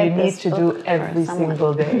think that you need to do every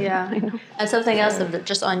single day. Yeah. And something else,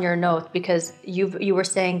 just on your note, because you were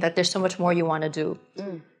saying that there's so much more you want to do.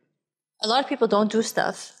 A lot of people don't do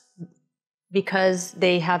stuff because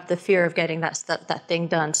they have the fear of getting that thing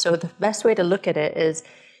done. So the best way to look at it is,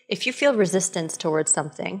 if you feel resistance towards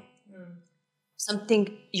something,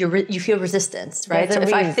 you feel resistance, right? So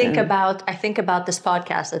if I think about this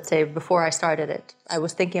podcast, let's say before I started it, I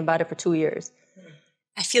was thinking about it for 2 years.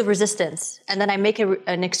 I feel resistance, and then I make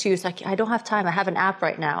an excuse like, I don't have time. I have an app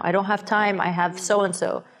right now. I don't have time. I have so and so.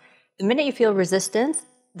 The minute you feel resistance,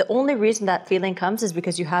 the only reason that feeling comes is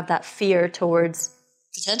because you have that fear towards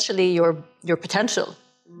potentially your potential.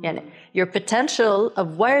 Your potential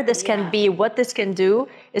of where this can be, what this can do,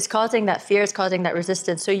 is causing that fear, is causing that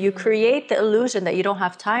resistance. So you create the illusion that you don't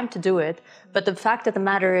have time to do it. But the fact of the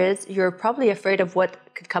matter is, you're probably afraid of what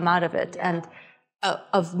could come out of it, and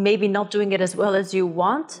of maybe not doing it as well as you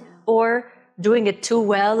want, or doing it too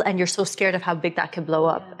well, and you're so scared of how big that could blow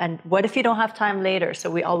up. And what if you don't have time later? So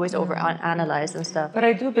we always overanalyze and stuff. But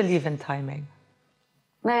I do believe in timing.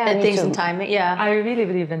 And things in timing, I really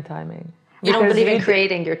believe in timing. You don't believe in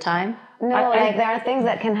creating your time? No, there are things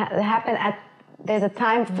that can happen there's a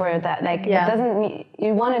time for that. Like, it doesn't mean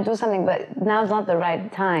you want to do something, but now's not the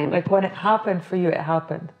right time. Like, when it happened for you, it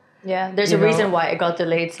happened. Yeah, there's a reason why it got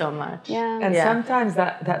delayed so much. And sometimes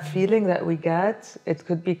that feeling that we get, it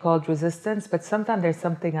could be called resistance, but sometimes there's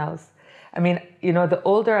something else. I mean, the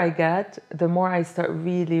older I get, the more I start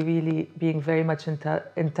really, really being very much in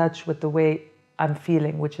touch with the way I'm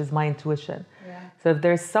feeling, which is my intuition. So if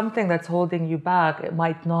there's something that's holding you back, it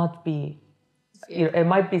might not be, it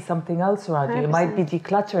might be something else around 100%. You. It might be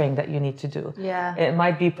decluttering that you need to do. It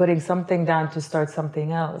might be putting something down to start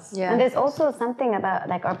something else. And there's also something about,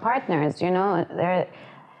 like, our partners, there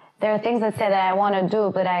are things that say that I want to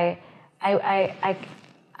do, but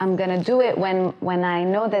I'm going to do it when I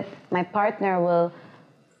know that my partner will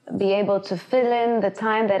be able to fill in the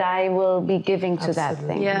time that I will be giving to that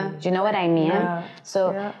thing. Do you know what I mean?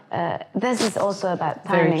 So this is also about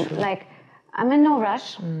timing. Like, I'm in no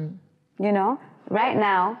rush, Right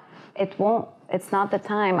now, it's not the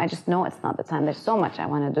time. I just know it's not the time. There's so much I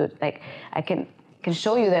want to do. Like, I can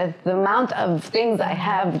show you the amount of things I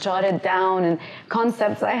have jotted down and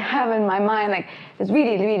concepts I have in my mind. Like, there's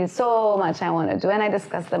really, really so much I want to do. And I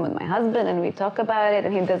discuss them with my husband, and we talk about it.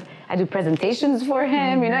 And I do presentations for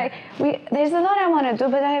him. You know, there's a lot I want to do,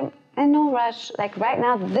 but I'm in no rush. Like, right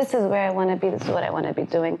now, this is where I want to be. This is what I want to be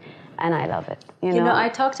doing. And I love it. You know, I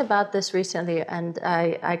talked about this recently, and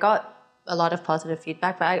I got a lot of positive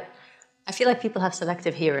feedback, but I feel like people have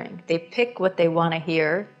selective hearing. They pick what they want to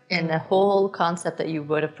hear in a whole concept that you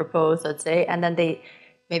would have proposed, let's say, and then they,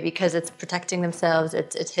 maybe because it's protecting themselves,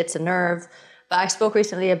 it hits a nerve. But I spoke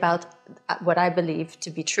recently about what I believe to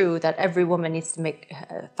be true, that every woman needs to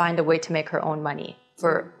find a way to make her own money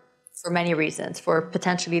for many reasons, for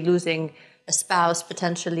potentially losing a spouse,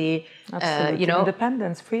 potentially,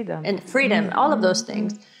 independence, freedom. And freedom, all of those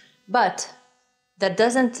things. But that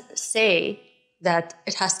doesn't say that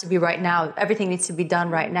it has to be right now. Everything needs to be done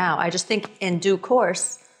right now. I just think in due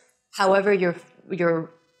course, however your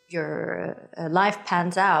life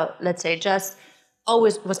pans out, let's say, just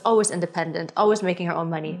was always independent, always making her own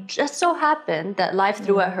money. Just so happened that life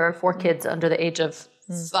threw at her 4 kids under the age of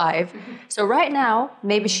 5. So right now,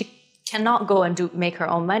 maybe she cannot go and make her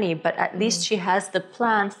own money, but at least she has the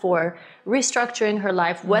plan for restructuring her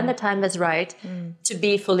life when the time is right to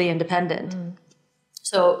be fully independent.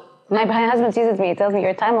 So my husband teases me. He tells me,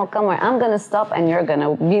 your time will come where I'm going to stop and you're going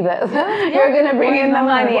to be you're going to bring in the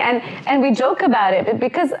money. And we joke about it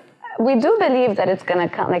because we do believe that it's going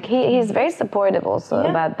to come. Like, he's very supportive also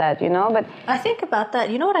about that, you know. But I think about that.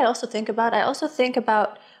 You know what I also think about? I also think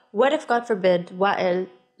about, what if, God forbid, Wael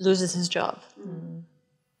loses his job?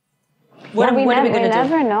 What are we going to do? We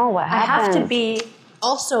never know what happens. I have to be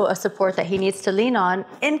also a support that he needs to lean on.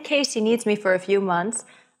 In case he needs me for a few months,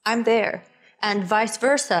 I'm there. And vice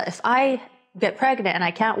versa. If I get pregnant and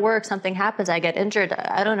I can't work, something happens, I get injured,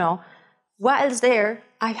 I don't know, Wael's there,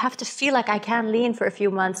 I have to feel like I can lean for a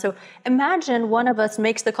few months. So imagine one of us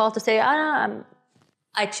makes the call to say,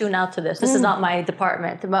 I tune out to this. This is not my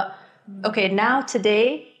department. But okay, now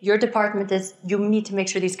today, your department is, you need to make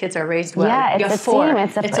sure these kids are raised well. Yeah, you have it's 4. Team.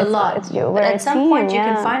 It's a lot. But at some point, you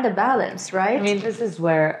can find a balance, right? I mean, this is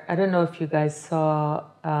where, I don't know if you guys saw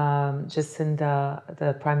Jacinda,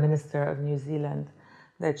 the Prime Minister of New Zealand,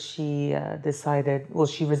 that she decided,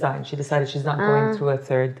 she resigned. She decided she's not going through a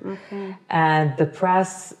third. Okay. And the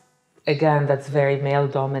press, again, that's very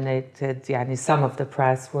male-dominated, some of the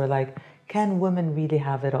press were like, can women really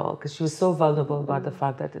have it all? Because she was so vulnerable about the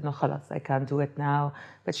fact that, no, khalas, I can't do it now.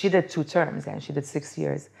 But she did 2 terms, and she did 6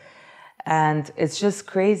 years. And it's just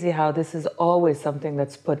crazy how this is always something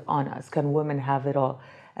that's put on us. Can women have it all?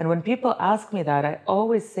 And when people ask me that, I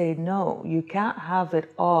always say, no, you can't have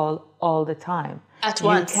it all the time. At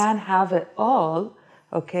once. You can have it all,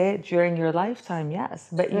 okay, during your lifetime, yes.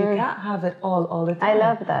 But you can't have it all the time. I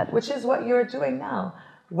love that. Which is what you're doing now.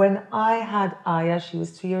 When I had Aya, she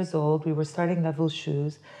was 2 years old, we were starting Level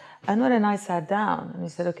Shoes. Anwar and I sat down and we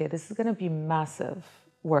said, okay, this is going to be massive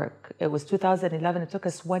work. It was 2011. It took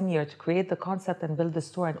us 1 year to create the concept and build the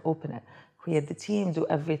store and open it, create the team, do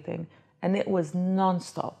everything. And it was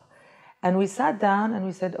nonstop. And we sat down and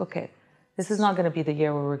we said, okay, this is not going to be the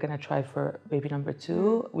year where we're going to try for baby number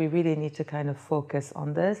 2. We really need to kind of focus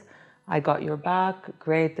on this. I got your back.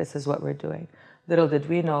 Great. This is what we're doing. Little did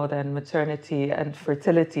we know then maternity and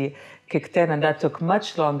fertility kicked in, and that took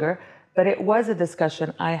much longer. But it was a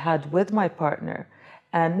discussion I had with my partner.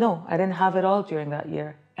 And no, I didn't have it all during that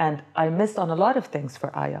year. And I missed on a lot of things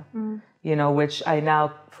for Aya, which I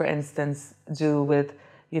now, for instance, do with,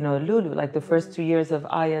 Lulu. Like the first 2 years of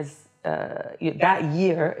Aya's, that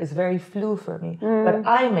year is very flu for me. But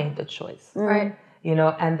I made the choice. Right.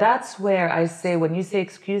 And that's where I say, when you say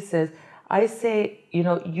excuses, I say,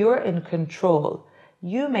 you're in control.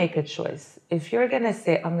 You make a choice. If you're going to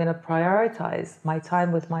say, I'm going to prioritize my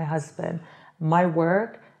time with my husband, my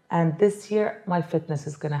work, and this year my fitness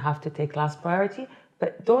is going to have to take last priority,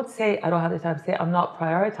 but don't say, I don't have the time. Say, I'm not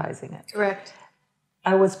prioritizing it. Correct.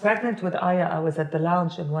 I was pregnant with Aya. I was at the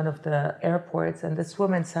lounge in one of the airports, and this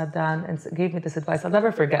woman sat down and gave me this advice. I'll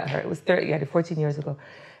never forget her. It was 14 years ago.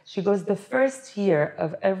 She goes, the first year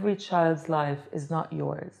of every child's life is not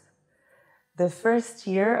yours. The first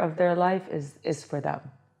year of their life is for them.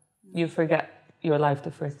 You forget your life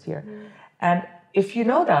the first year. And if you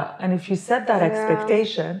know that, and if you set that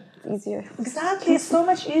expectation, easier. Exactly. It's so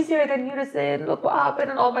much easier than you to say, look what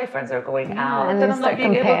happened, and all my friends are going out, and and I'm not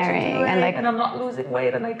being able to do it, and I'm not losing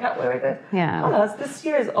weight, and I can't wear this. Yeah. Alas, this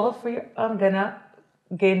year is all for you. I'm gonna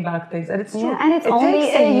gain back things. And it's true. Yeah, and it's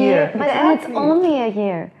only a year. But and it's only a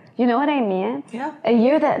year. You know what I mean? Yeah. A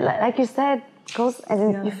year that, like you said, goes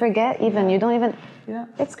and you forget even. You don't even. Yeah.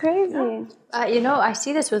 It's crazy. You know, I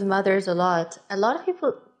see this with mothers a lot. A lot of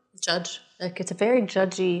people judge. Like, it's a very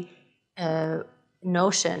judgy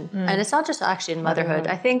notion. And it's not just actually in motherhood.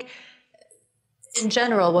 I think in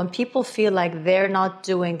general, when people feel like they're not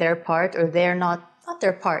doing their part, or they're not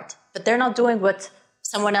their part, but they're not doing what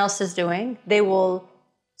someone else is doing, they will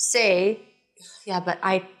say, yeah, but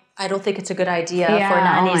I don't think it's a good idea for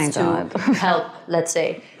nannies to help, let's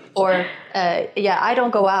say. Or, I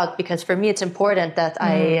don't go out because for me it's important that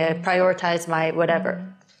I prioritize my whatever.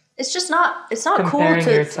 It's just not, it's not Comparing cool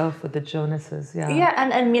to... yourself with the Jonases, Yeah,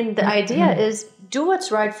 and I mean, the idea is do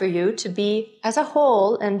what's right for you to be, as a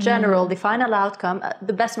whole, in general, the final outcome,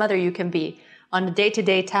 the best mother you can be. On the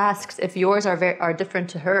day-to-day tasks, if yours are different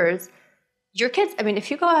to hers, your kids, I mean,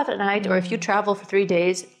 if you go out at night or if you travel for 3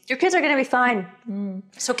 days, your kids are going to be fine.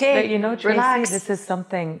 It's okay. But you know, Tracy, relax. this is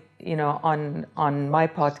something, you know, on my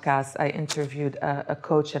podcast, I interviewed a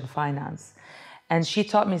coach in finance. And she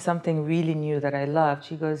taught me something really new that I loved.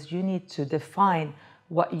 She goes, you need to define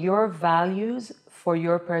what your values for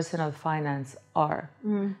your personal finance are.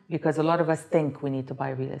 Because a lot of us think we need to buy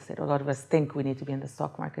real estate. A lot of us think we need to be in the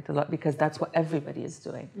stock market a lot, because that's what everybody is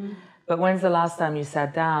doing. But when's the last time you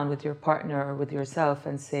sat down with your partner or with yourself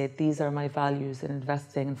and said, these are my values in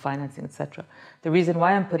investing and financing, etc.? The reason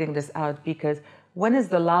why I'm putting this out, because when is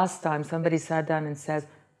the last time somebody sat down and says,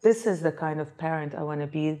 this is the kind of parent I want to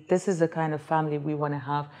be, this is the kind of family we want to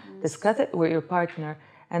have, discuss it with your partner,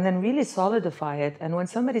 and then really solidify it. And when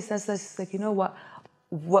somebody says this, it's like, you know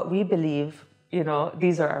what we believe, you know,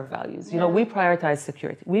 these are our values. You know, we prioritize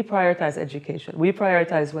security, we prioritize education, we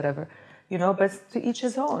prioritize whatever, you know, but to each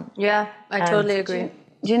his own. Yeah, I totally agree.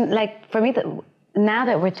 Like, for me, now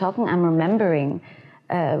that we're talking, I'm remembering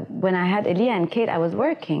when I had Elia and Kate, I was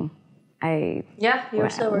working. You were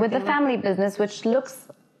still working. With the family business, which looks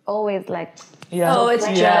always like... Oh, it's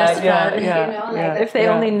just fun. You know, like, if they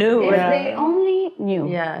only knew. If they only knew.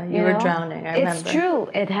 Yeah, you were drowning, I remember. It's true,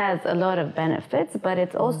 it has a lot of benefits, but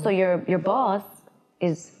it's also your boss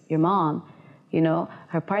is your mom, you know,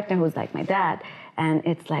 her partner who's like my dad. And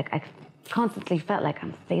it's like, I constantly felt like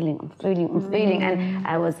I'm failing. And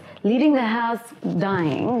I was leaving the house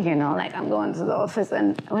dying, you know, like I'm going to the office.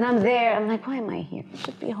 And when I'm there, I'm like, why am I here? I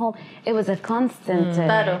should be home. It was a constant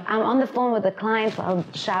battle. I'm on the phone with the clients while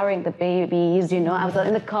showering the babies, you know. I was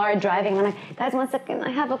in the car driving. And I'm like, guys, 1 second,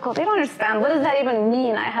 I have a call. They don't understand. What does that even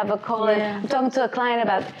mean? I have a call. And I'm talking to a client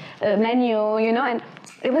about a menu, you know. And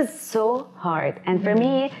it was so hard. And for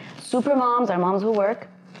me, super moms are moms who work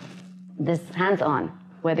this hands-on.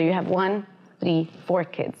 Whether you have 1, 3, 4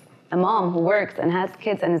 kids. A mom who works and has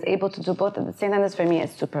kids and is able to do both at the same time, this for me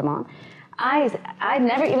is super mom. I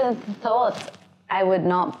never even thought I would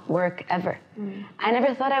not work ever. I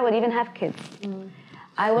never thought I would even have kids.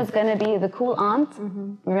 I was gonna be the cool aunt.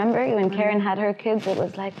 Remember when Karen had her kids, it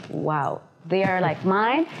was like, wow, they are like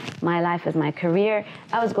mine. My life is my career.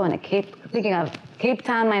 I was going to thinking of Cape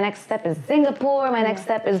Town. My next step is Singapore. My next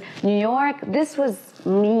step is New York. This was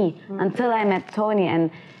me until I met Tony,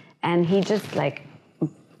 and he just like,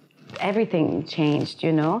 everything changed,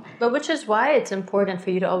 you know? But which is why it's important for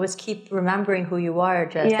you to always keep remembering who you are,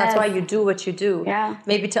 Jess. Yes. That's why you do what you do. Yeah.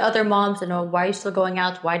 Maybe to other moms, you know, why are you still going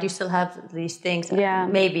out? Why do you still have these things? Yeah.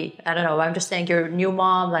 Maybe. I don't know. I'm just saying, you're a new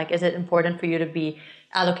mom. Like, is it important for you to be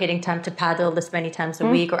allocating time to paddle this many times a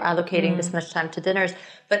week, or allocating this much time to dinners?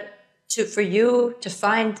 But for you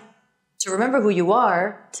to remember who you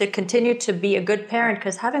are, to continue to be a good parent,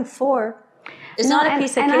 because having 4... It's not a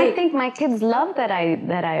piece of cake. And I think my kids love that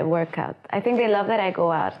I work out. I think they love that I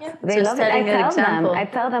go out. Yeah. They love it. I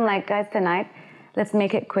tell them, like, guys, tonight, let's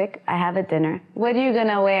make it quick. I have a dinner. What are you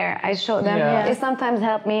gonna wear? I show them. Yeah. They sometimes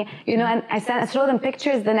help me, you know, and I show them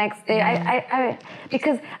pictures the next day.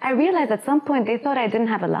 Because I realized at some point they thought I didn't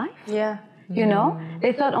have a life. Yeah. You know,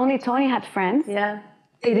 they thought only Tony had friends. Yeah.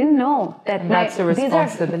 They didn't know that these are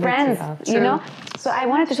friends, you know? So I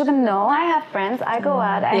wanted to show them, no, I have friends, I go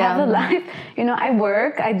out, I have a life, you know, I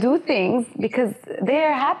work, I do things because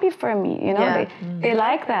they're happy for me, you know, they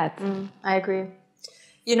like that. I agree.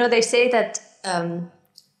 You know, they say that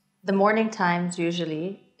the morning times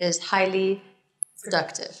usually is highly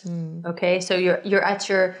productive, okay? So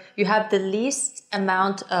you have the least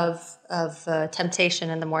amount of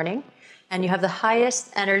temptation in the morning, and you have the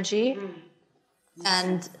highest energy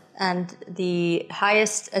and the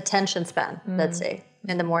highest attention span, let's say,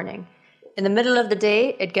 in the morning. In the middle of the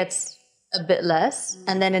day, it gets a bit less.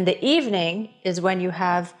 And then in the evening is when you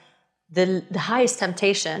have the highest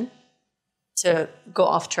temptation to go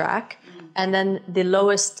off track, and then the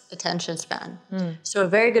lowest attention span. So a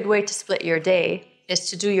very good way to split your day is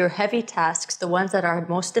to do your heavy tasks, the ones that are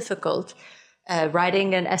most difficult,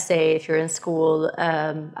 writing an essay if you're in school,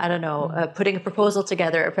 I don't know, putting a proposal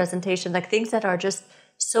together, a presentation, like things that are just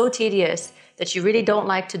so tedious that you really don't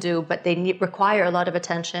like to do, but they require a lot of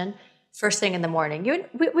attention first thing in the morning.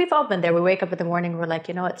 We've all been there. We wake up in the morning, we're like,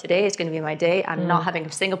 you know what, today is going to be my day. I'm not having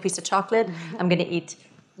a single piece of chocolate. I'm going to eat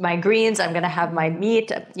my greens. I'm going to have my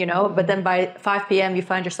meat, you know, but then by 5 p.m. you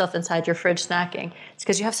find yourself inside your fridge snacking. It's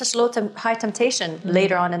because you have such high temptation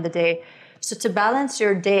later on in the day. So to balance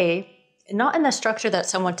your day, not in the structure that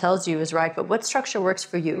someone tells you is right, but what structure works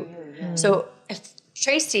for you. So if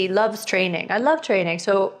Tracy loves training. I love training.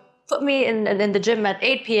 So put me in the gym at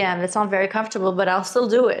 8 p.m. It's not very comfortable, but I'll still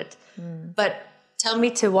do it. But tell me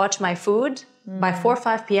to watch my food. By 4 or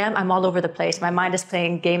 5 p.m., I'm all over the place. My mind is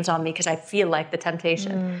playing games on me because I feel like the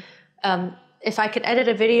temptation. If I can edit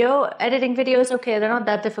a video, editing videos, okay, they're not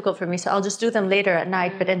that difficult for me. So I'll just do them later at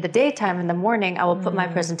night. But in the daytime, in the morning, I will put my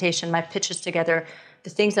presentation, my pitches together,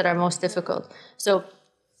 the things that are most difficult. So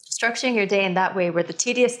structuring your day in that way, where the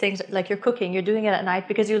tedious things, like you're cooking, you're doing it at night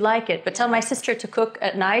because you like it. But tell my sister to cook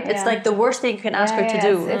at night, it's like the worst thing you can ask her to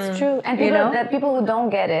do. It's true. And people who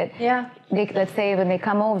don't get it, let's say when they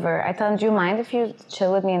come over, I tell them, do you mind if you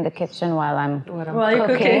chill with me in the kitchen while you're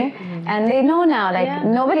cooking? And they know now, like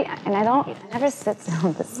nobody, and I never sit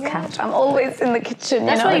on this couch. I'm always in the kitchen.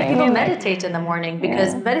 That's why people meditate in the morning,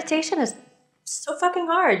 because meditation is so fucking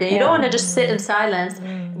hard. You don't want to just sit in silence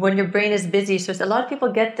when your brain is busy. So a lot of people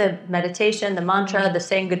get the meditation, the mantra, the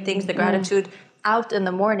saying good things, the gratitude out in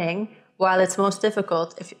the morning while it's most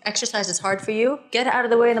difficult. If exercise is hard for you, get it out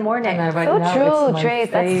of the way in the morning. And so true, Trace.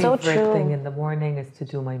 That's so true. Favorite thing in the morning is to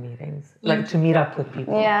do my meetings, like to meet up with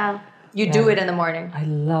people. Yeah. You do it in the morning. I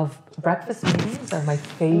love breakfast meetings. Are my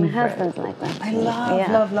favorite. My husband's like that. I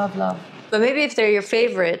love. But maybe if they're your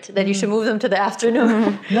favorite, then you should move them to the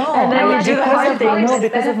afternoon. No, and then you do the hard things. No,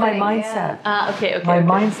 because of my mindset. Okay. My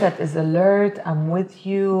mindset is alert. I'm with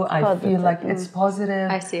you. I feel like it's positive.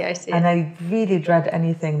 I see. And I really dread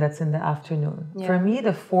anything that's in the afternoon. Yeah. For me,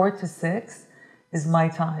 the 4 to 6 is my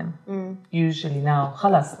time. Usually now.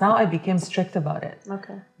 Khalas, now I became strict about it.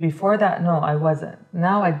 Okay. Before that, no, I wasn't.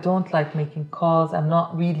 Now I don't like making calls. I'm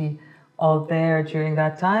not really all there during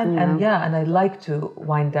that time. And I like to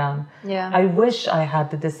wind down. I wish I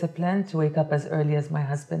had the discipline to wake up as early as my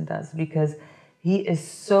husband does, because he is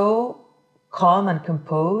so calm and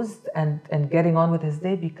composed and getting on with his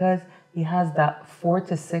day, because he has that 4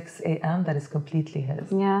 to 6 a.m. that is completely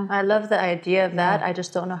his. Yeah. I love the idea of that. I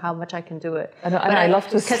just don't know how much I can do it. I love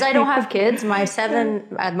to, because I don't have kids. My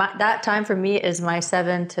 7, that time for me is my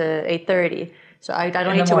 7 to 8:30. So I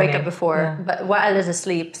don't need to wake up before. But while he's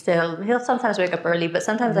asleep still, he'll sometimes wake up early, but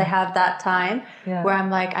sometimes I have that time where I'm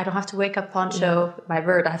like, I don't have to wake up Poncho, my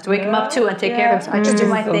bird. I have to wake him up too and take care of him. So I just do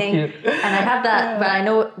my thing. Cute. And I have that, but I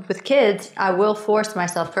know with kids, I will force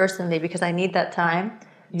myself personally, because I need that time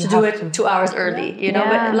to do it 2 hours early, you know.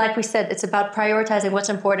 But like we said, it's about prioritizing what's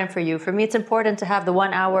important for you. For me, it's important to have the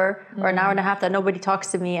 1 hour or an hour and a half that nobody talks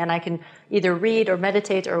to me, and I can either read or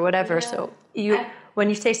meditate or whatever. So when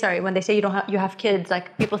they say you have kids,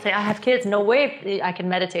 like people say, I have kids, no way I can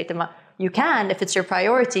meditate them. You can, if it's your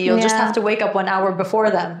priority. You'll just have to wake up 1 hour before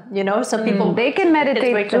them, you know. Some people, they can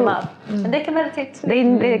meditate wake them up, and they can meditate too.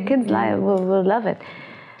 The kids will love it.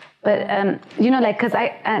 But because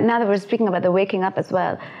now that we're speaking about the waking up as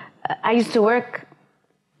well, I used to work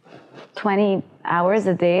 20 hours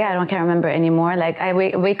a day. I can't remember anymore. Like I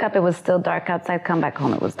wake up, it was still dark outside. Come back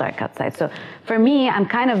home, it was dark outside. So for me, I'm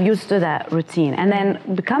kind of used to that routine. And then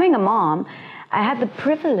becoming a mom, I had the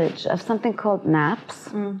privilege of something called naps.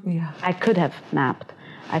 I could have napped.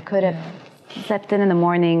 I could have slept in the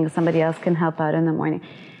morning. Somebody else can help out in the morning.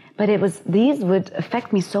 But these would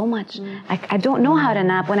affect me so much. I don't know how to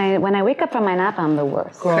nap. When I wake up from my nap, I'm the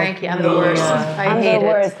worst. Cranky, I'm the worst. I'm the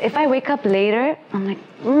worst. If I wake up later, I'm like,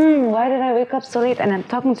 why did I wake up so late? And I'm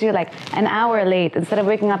talking to you like an hour late. Instead of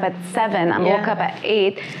waking up at 7, I woke up at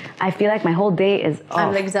 8. I feel like my whole day is off.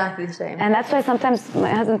 I'm exactly the same. And that's why sometimes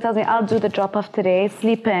my husband tells me, I'll do the drop off today,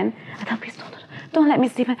 sleep in. I tell him, please don't let me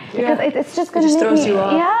sleep in, because it's just going to make throws you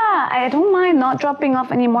off. I don't mind not dropping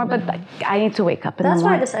off anymore, but I need to wake up in the morning.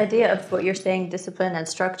 That's why this idea of what you're saying, discipline and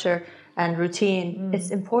structure and routine, it's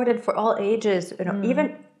important for all ages. You know,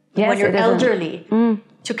 even when you're elderly,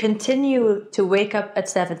 to continue to wake up at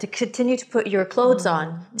 7, to continue to put your clothes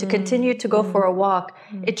on, to continue to go for a walk.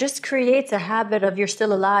 It just creates a habit of you're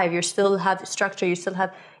still alive, you still have structure, you still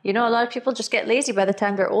have, You know, a lot of people just get lazy by the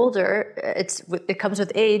time they're older. It comes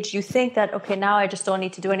with age. You think that, okay, now I just don't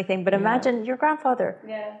need to do anything. But imagine your grandfather.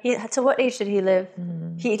 Yeah. To what age did he live?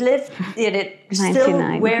 He lived in it,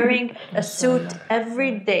 still wearing a suit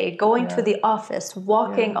every day, going to the office,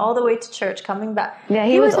 walking all the way to church, coming back. Yeah,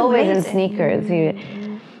 he was always in sneakers.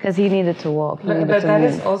 Because he needed to walk. But that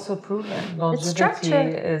is also proven. Longevity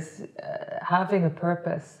is having a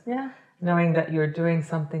purpose. Yeah. Knowing that you're doing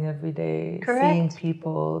something every day, seeing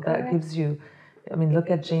people, that gives you, I mean,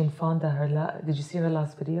 look at Jane Fonda. Did you see her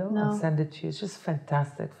last video? No. I'll send it to you. It's just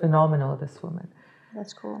fantastic, phenomenal, this woman.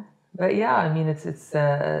 That's cool. But yeah, I mean, it's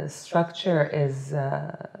structure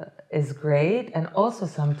is great, and also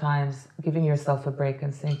sometimes giving yourself a break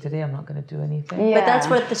and saying, today I'm not going to do anything. Yeah. But that's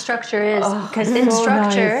what the structure is, because in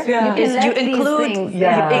structure,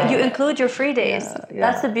 you include your free days.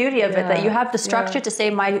 That's the beauty of it, that you have the structure to say,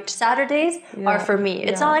 my Saturdays are for me.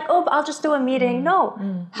 It's not like, oh, I'll just do a meeting. No,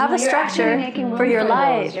 have a structure for your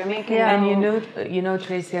life. And you know,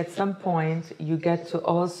 Tracy, at some point you get to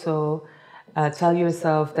also tell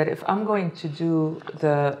yourself that if I'm going to do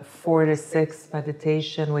the 4 to 6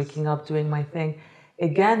 meditation, waking up, doing my thing,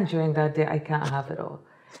 again, during that day, I can't have it all.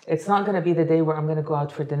 It's not going to be the day where I'm going to go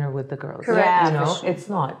out for dinner with the girls. Correct. You know, it's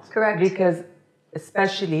not. Correct. Because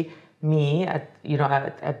especially me,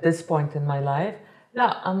 at this point in my life,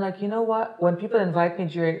 now I'm like, you know what? When people invite me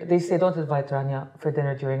they say, don't invite Rania for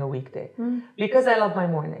dinner during a weekday. Because I love my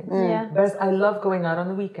mornings. But I love going out on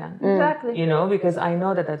the weekend. Exactly. You know, because I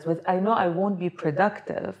know I know I won't be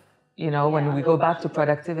productive, you know, when we go back to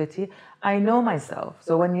productivity. I know myself.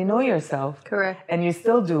 So when you know yourself, correct, and you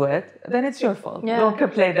still do it, then it's your fault. Don't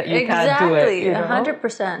complain that you can't do it. You know?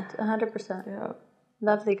 100%. 100%. Yeah.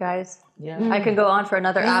 Lovely guys. Yeah. I can go on for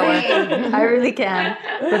another hour. I really can.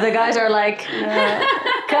 But the guys are like,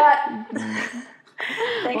 cut.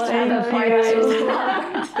 Thanks for having us.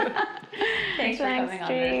 Thanks for coming on.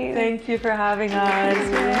 Thank you for having us.